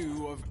 nothing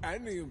new of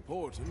any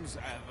importance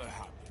ever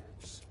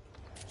happens.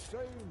 So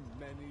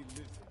many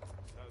litigants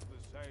at the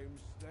same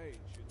stage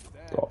in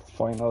their Oh,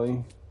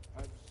 finally.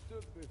 have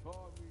stood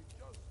before me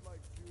just like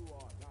you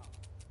are now,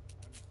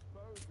 and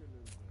spoken in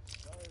the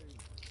same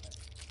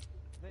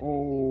way.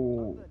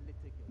 Oh,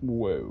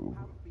 whoa.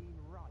 Have been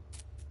right,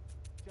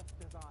 just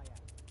as I am.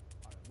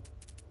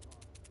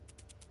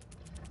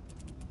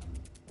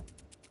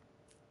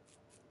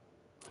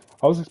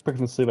 I was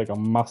expecting to see like a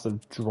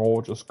massive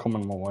draw just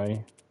coming my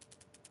way.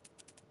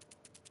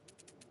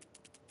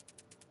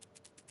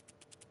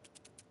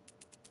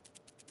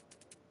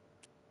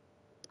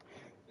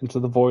 Into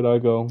the void I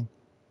go.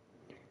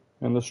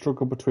 And the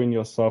struggle between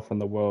yourself and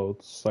the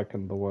world,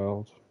 second the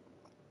world.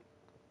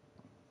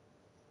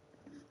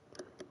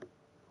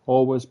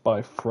 Always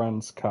by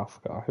Franz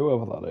Kafka,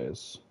 whoever that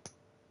is.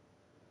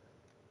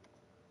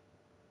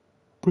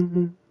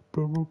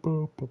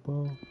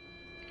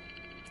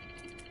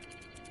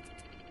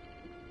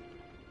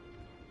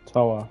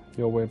 Tower,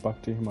 your way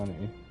back to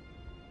humanity.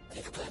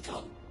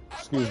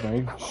 Excuse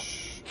me.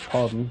 Shh.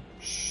 Pardon.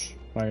 Shh.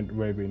 I ain't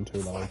way being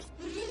too loud.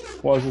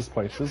 What is this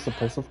place? This is a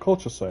place of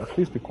culture, sir.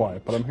 Please be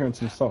quiet, but I'm hearing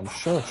some sounds.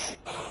 Shush.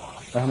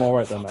 I'm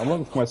alright then. I'm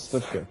looking for my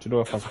certificate. Do you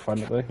know if I can find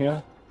it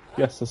here?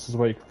 Yes, this is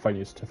where you can find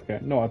your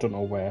certificate. No, I don't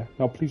know where.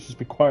 Now please just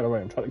be quiet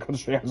alright. I'm trying to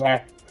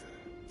concentrate.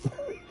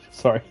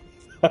 Sorry.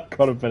 I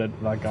got a bit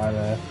of that guy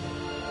there.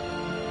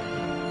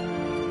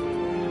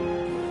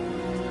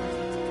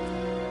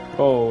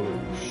 Holy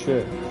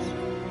shit.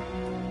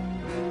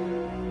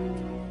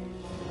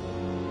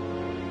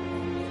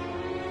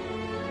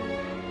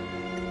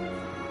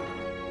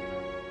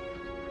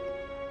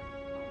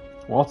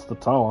 What's the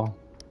tower?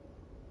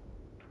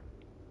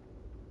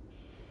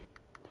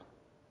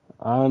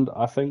 And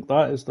I think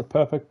that is the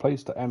perfect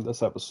place to end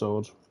this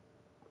episode.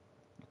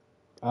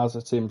 As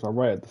it seems we're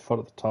right at the foot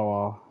of the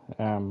tower.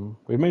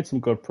 We've made some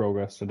good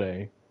progress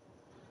today.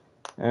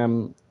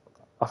 I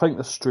think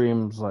the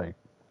stream's like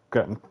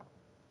getting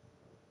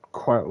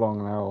quite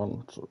long now,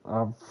 and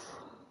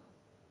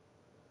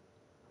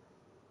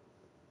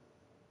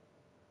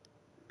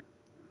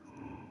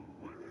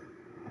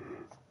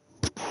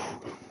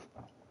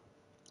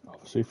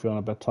obviously feeling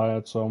a bit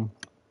tired, so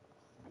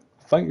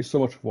thank you so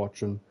much for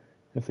watching.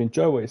 If you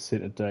enjoy what you see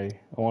today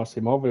and want to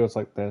see more videos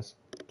like this,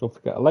 don't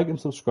forget to like and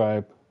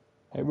subscribe.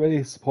 It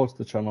really supports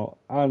the channel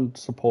and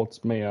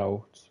supports me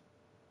out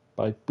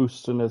by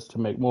boosting us to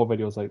make more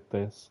videos like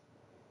this.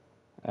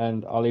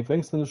 And I'll leave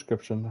links in the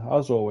description,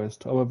 as always,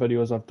 to other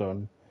videos I've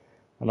done.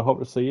 And I hope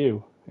to see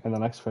you in the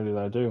next video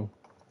that I do.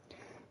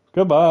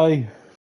 Goodbye!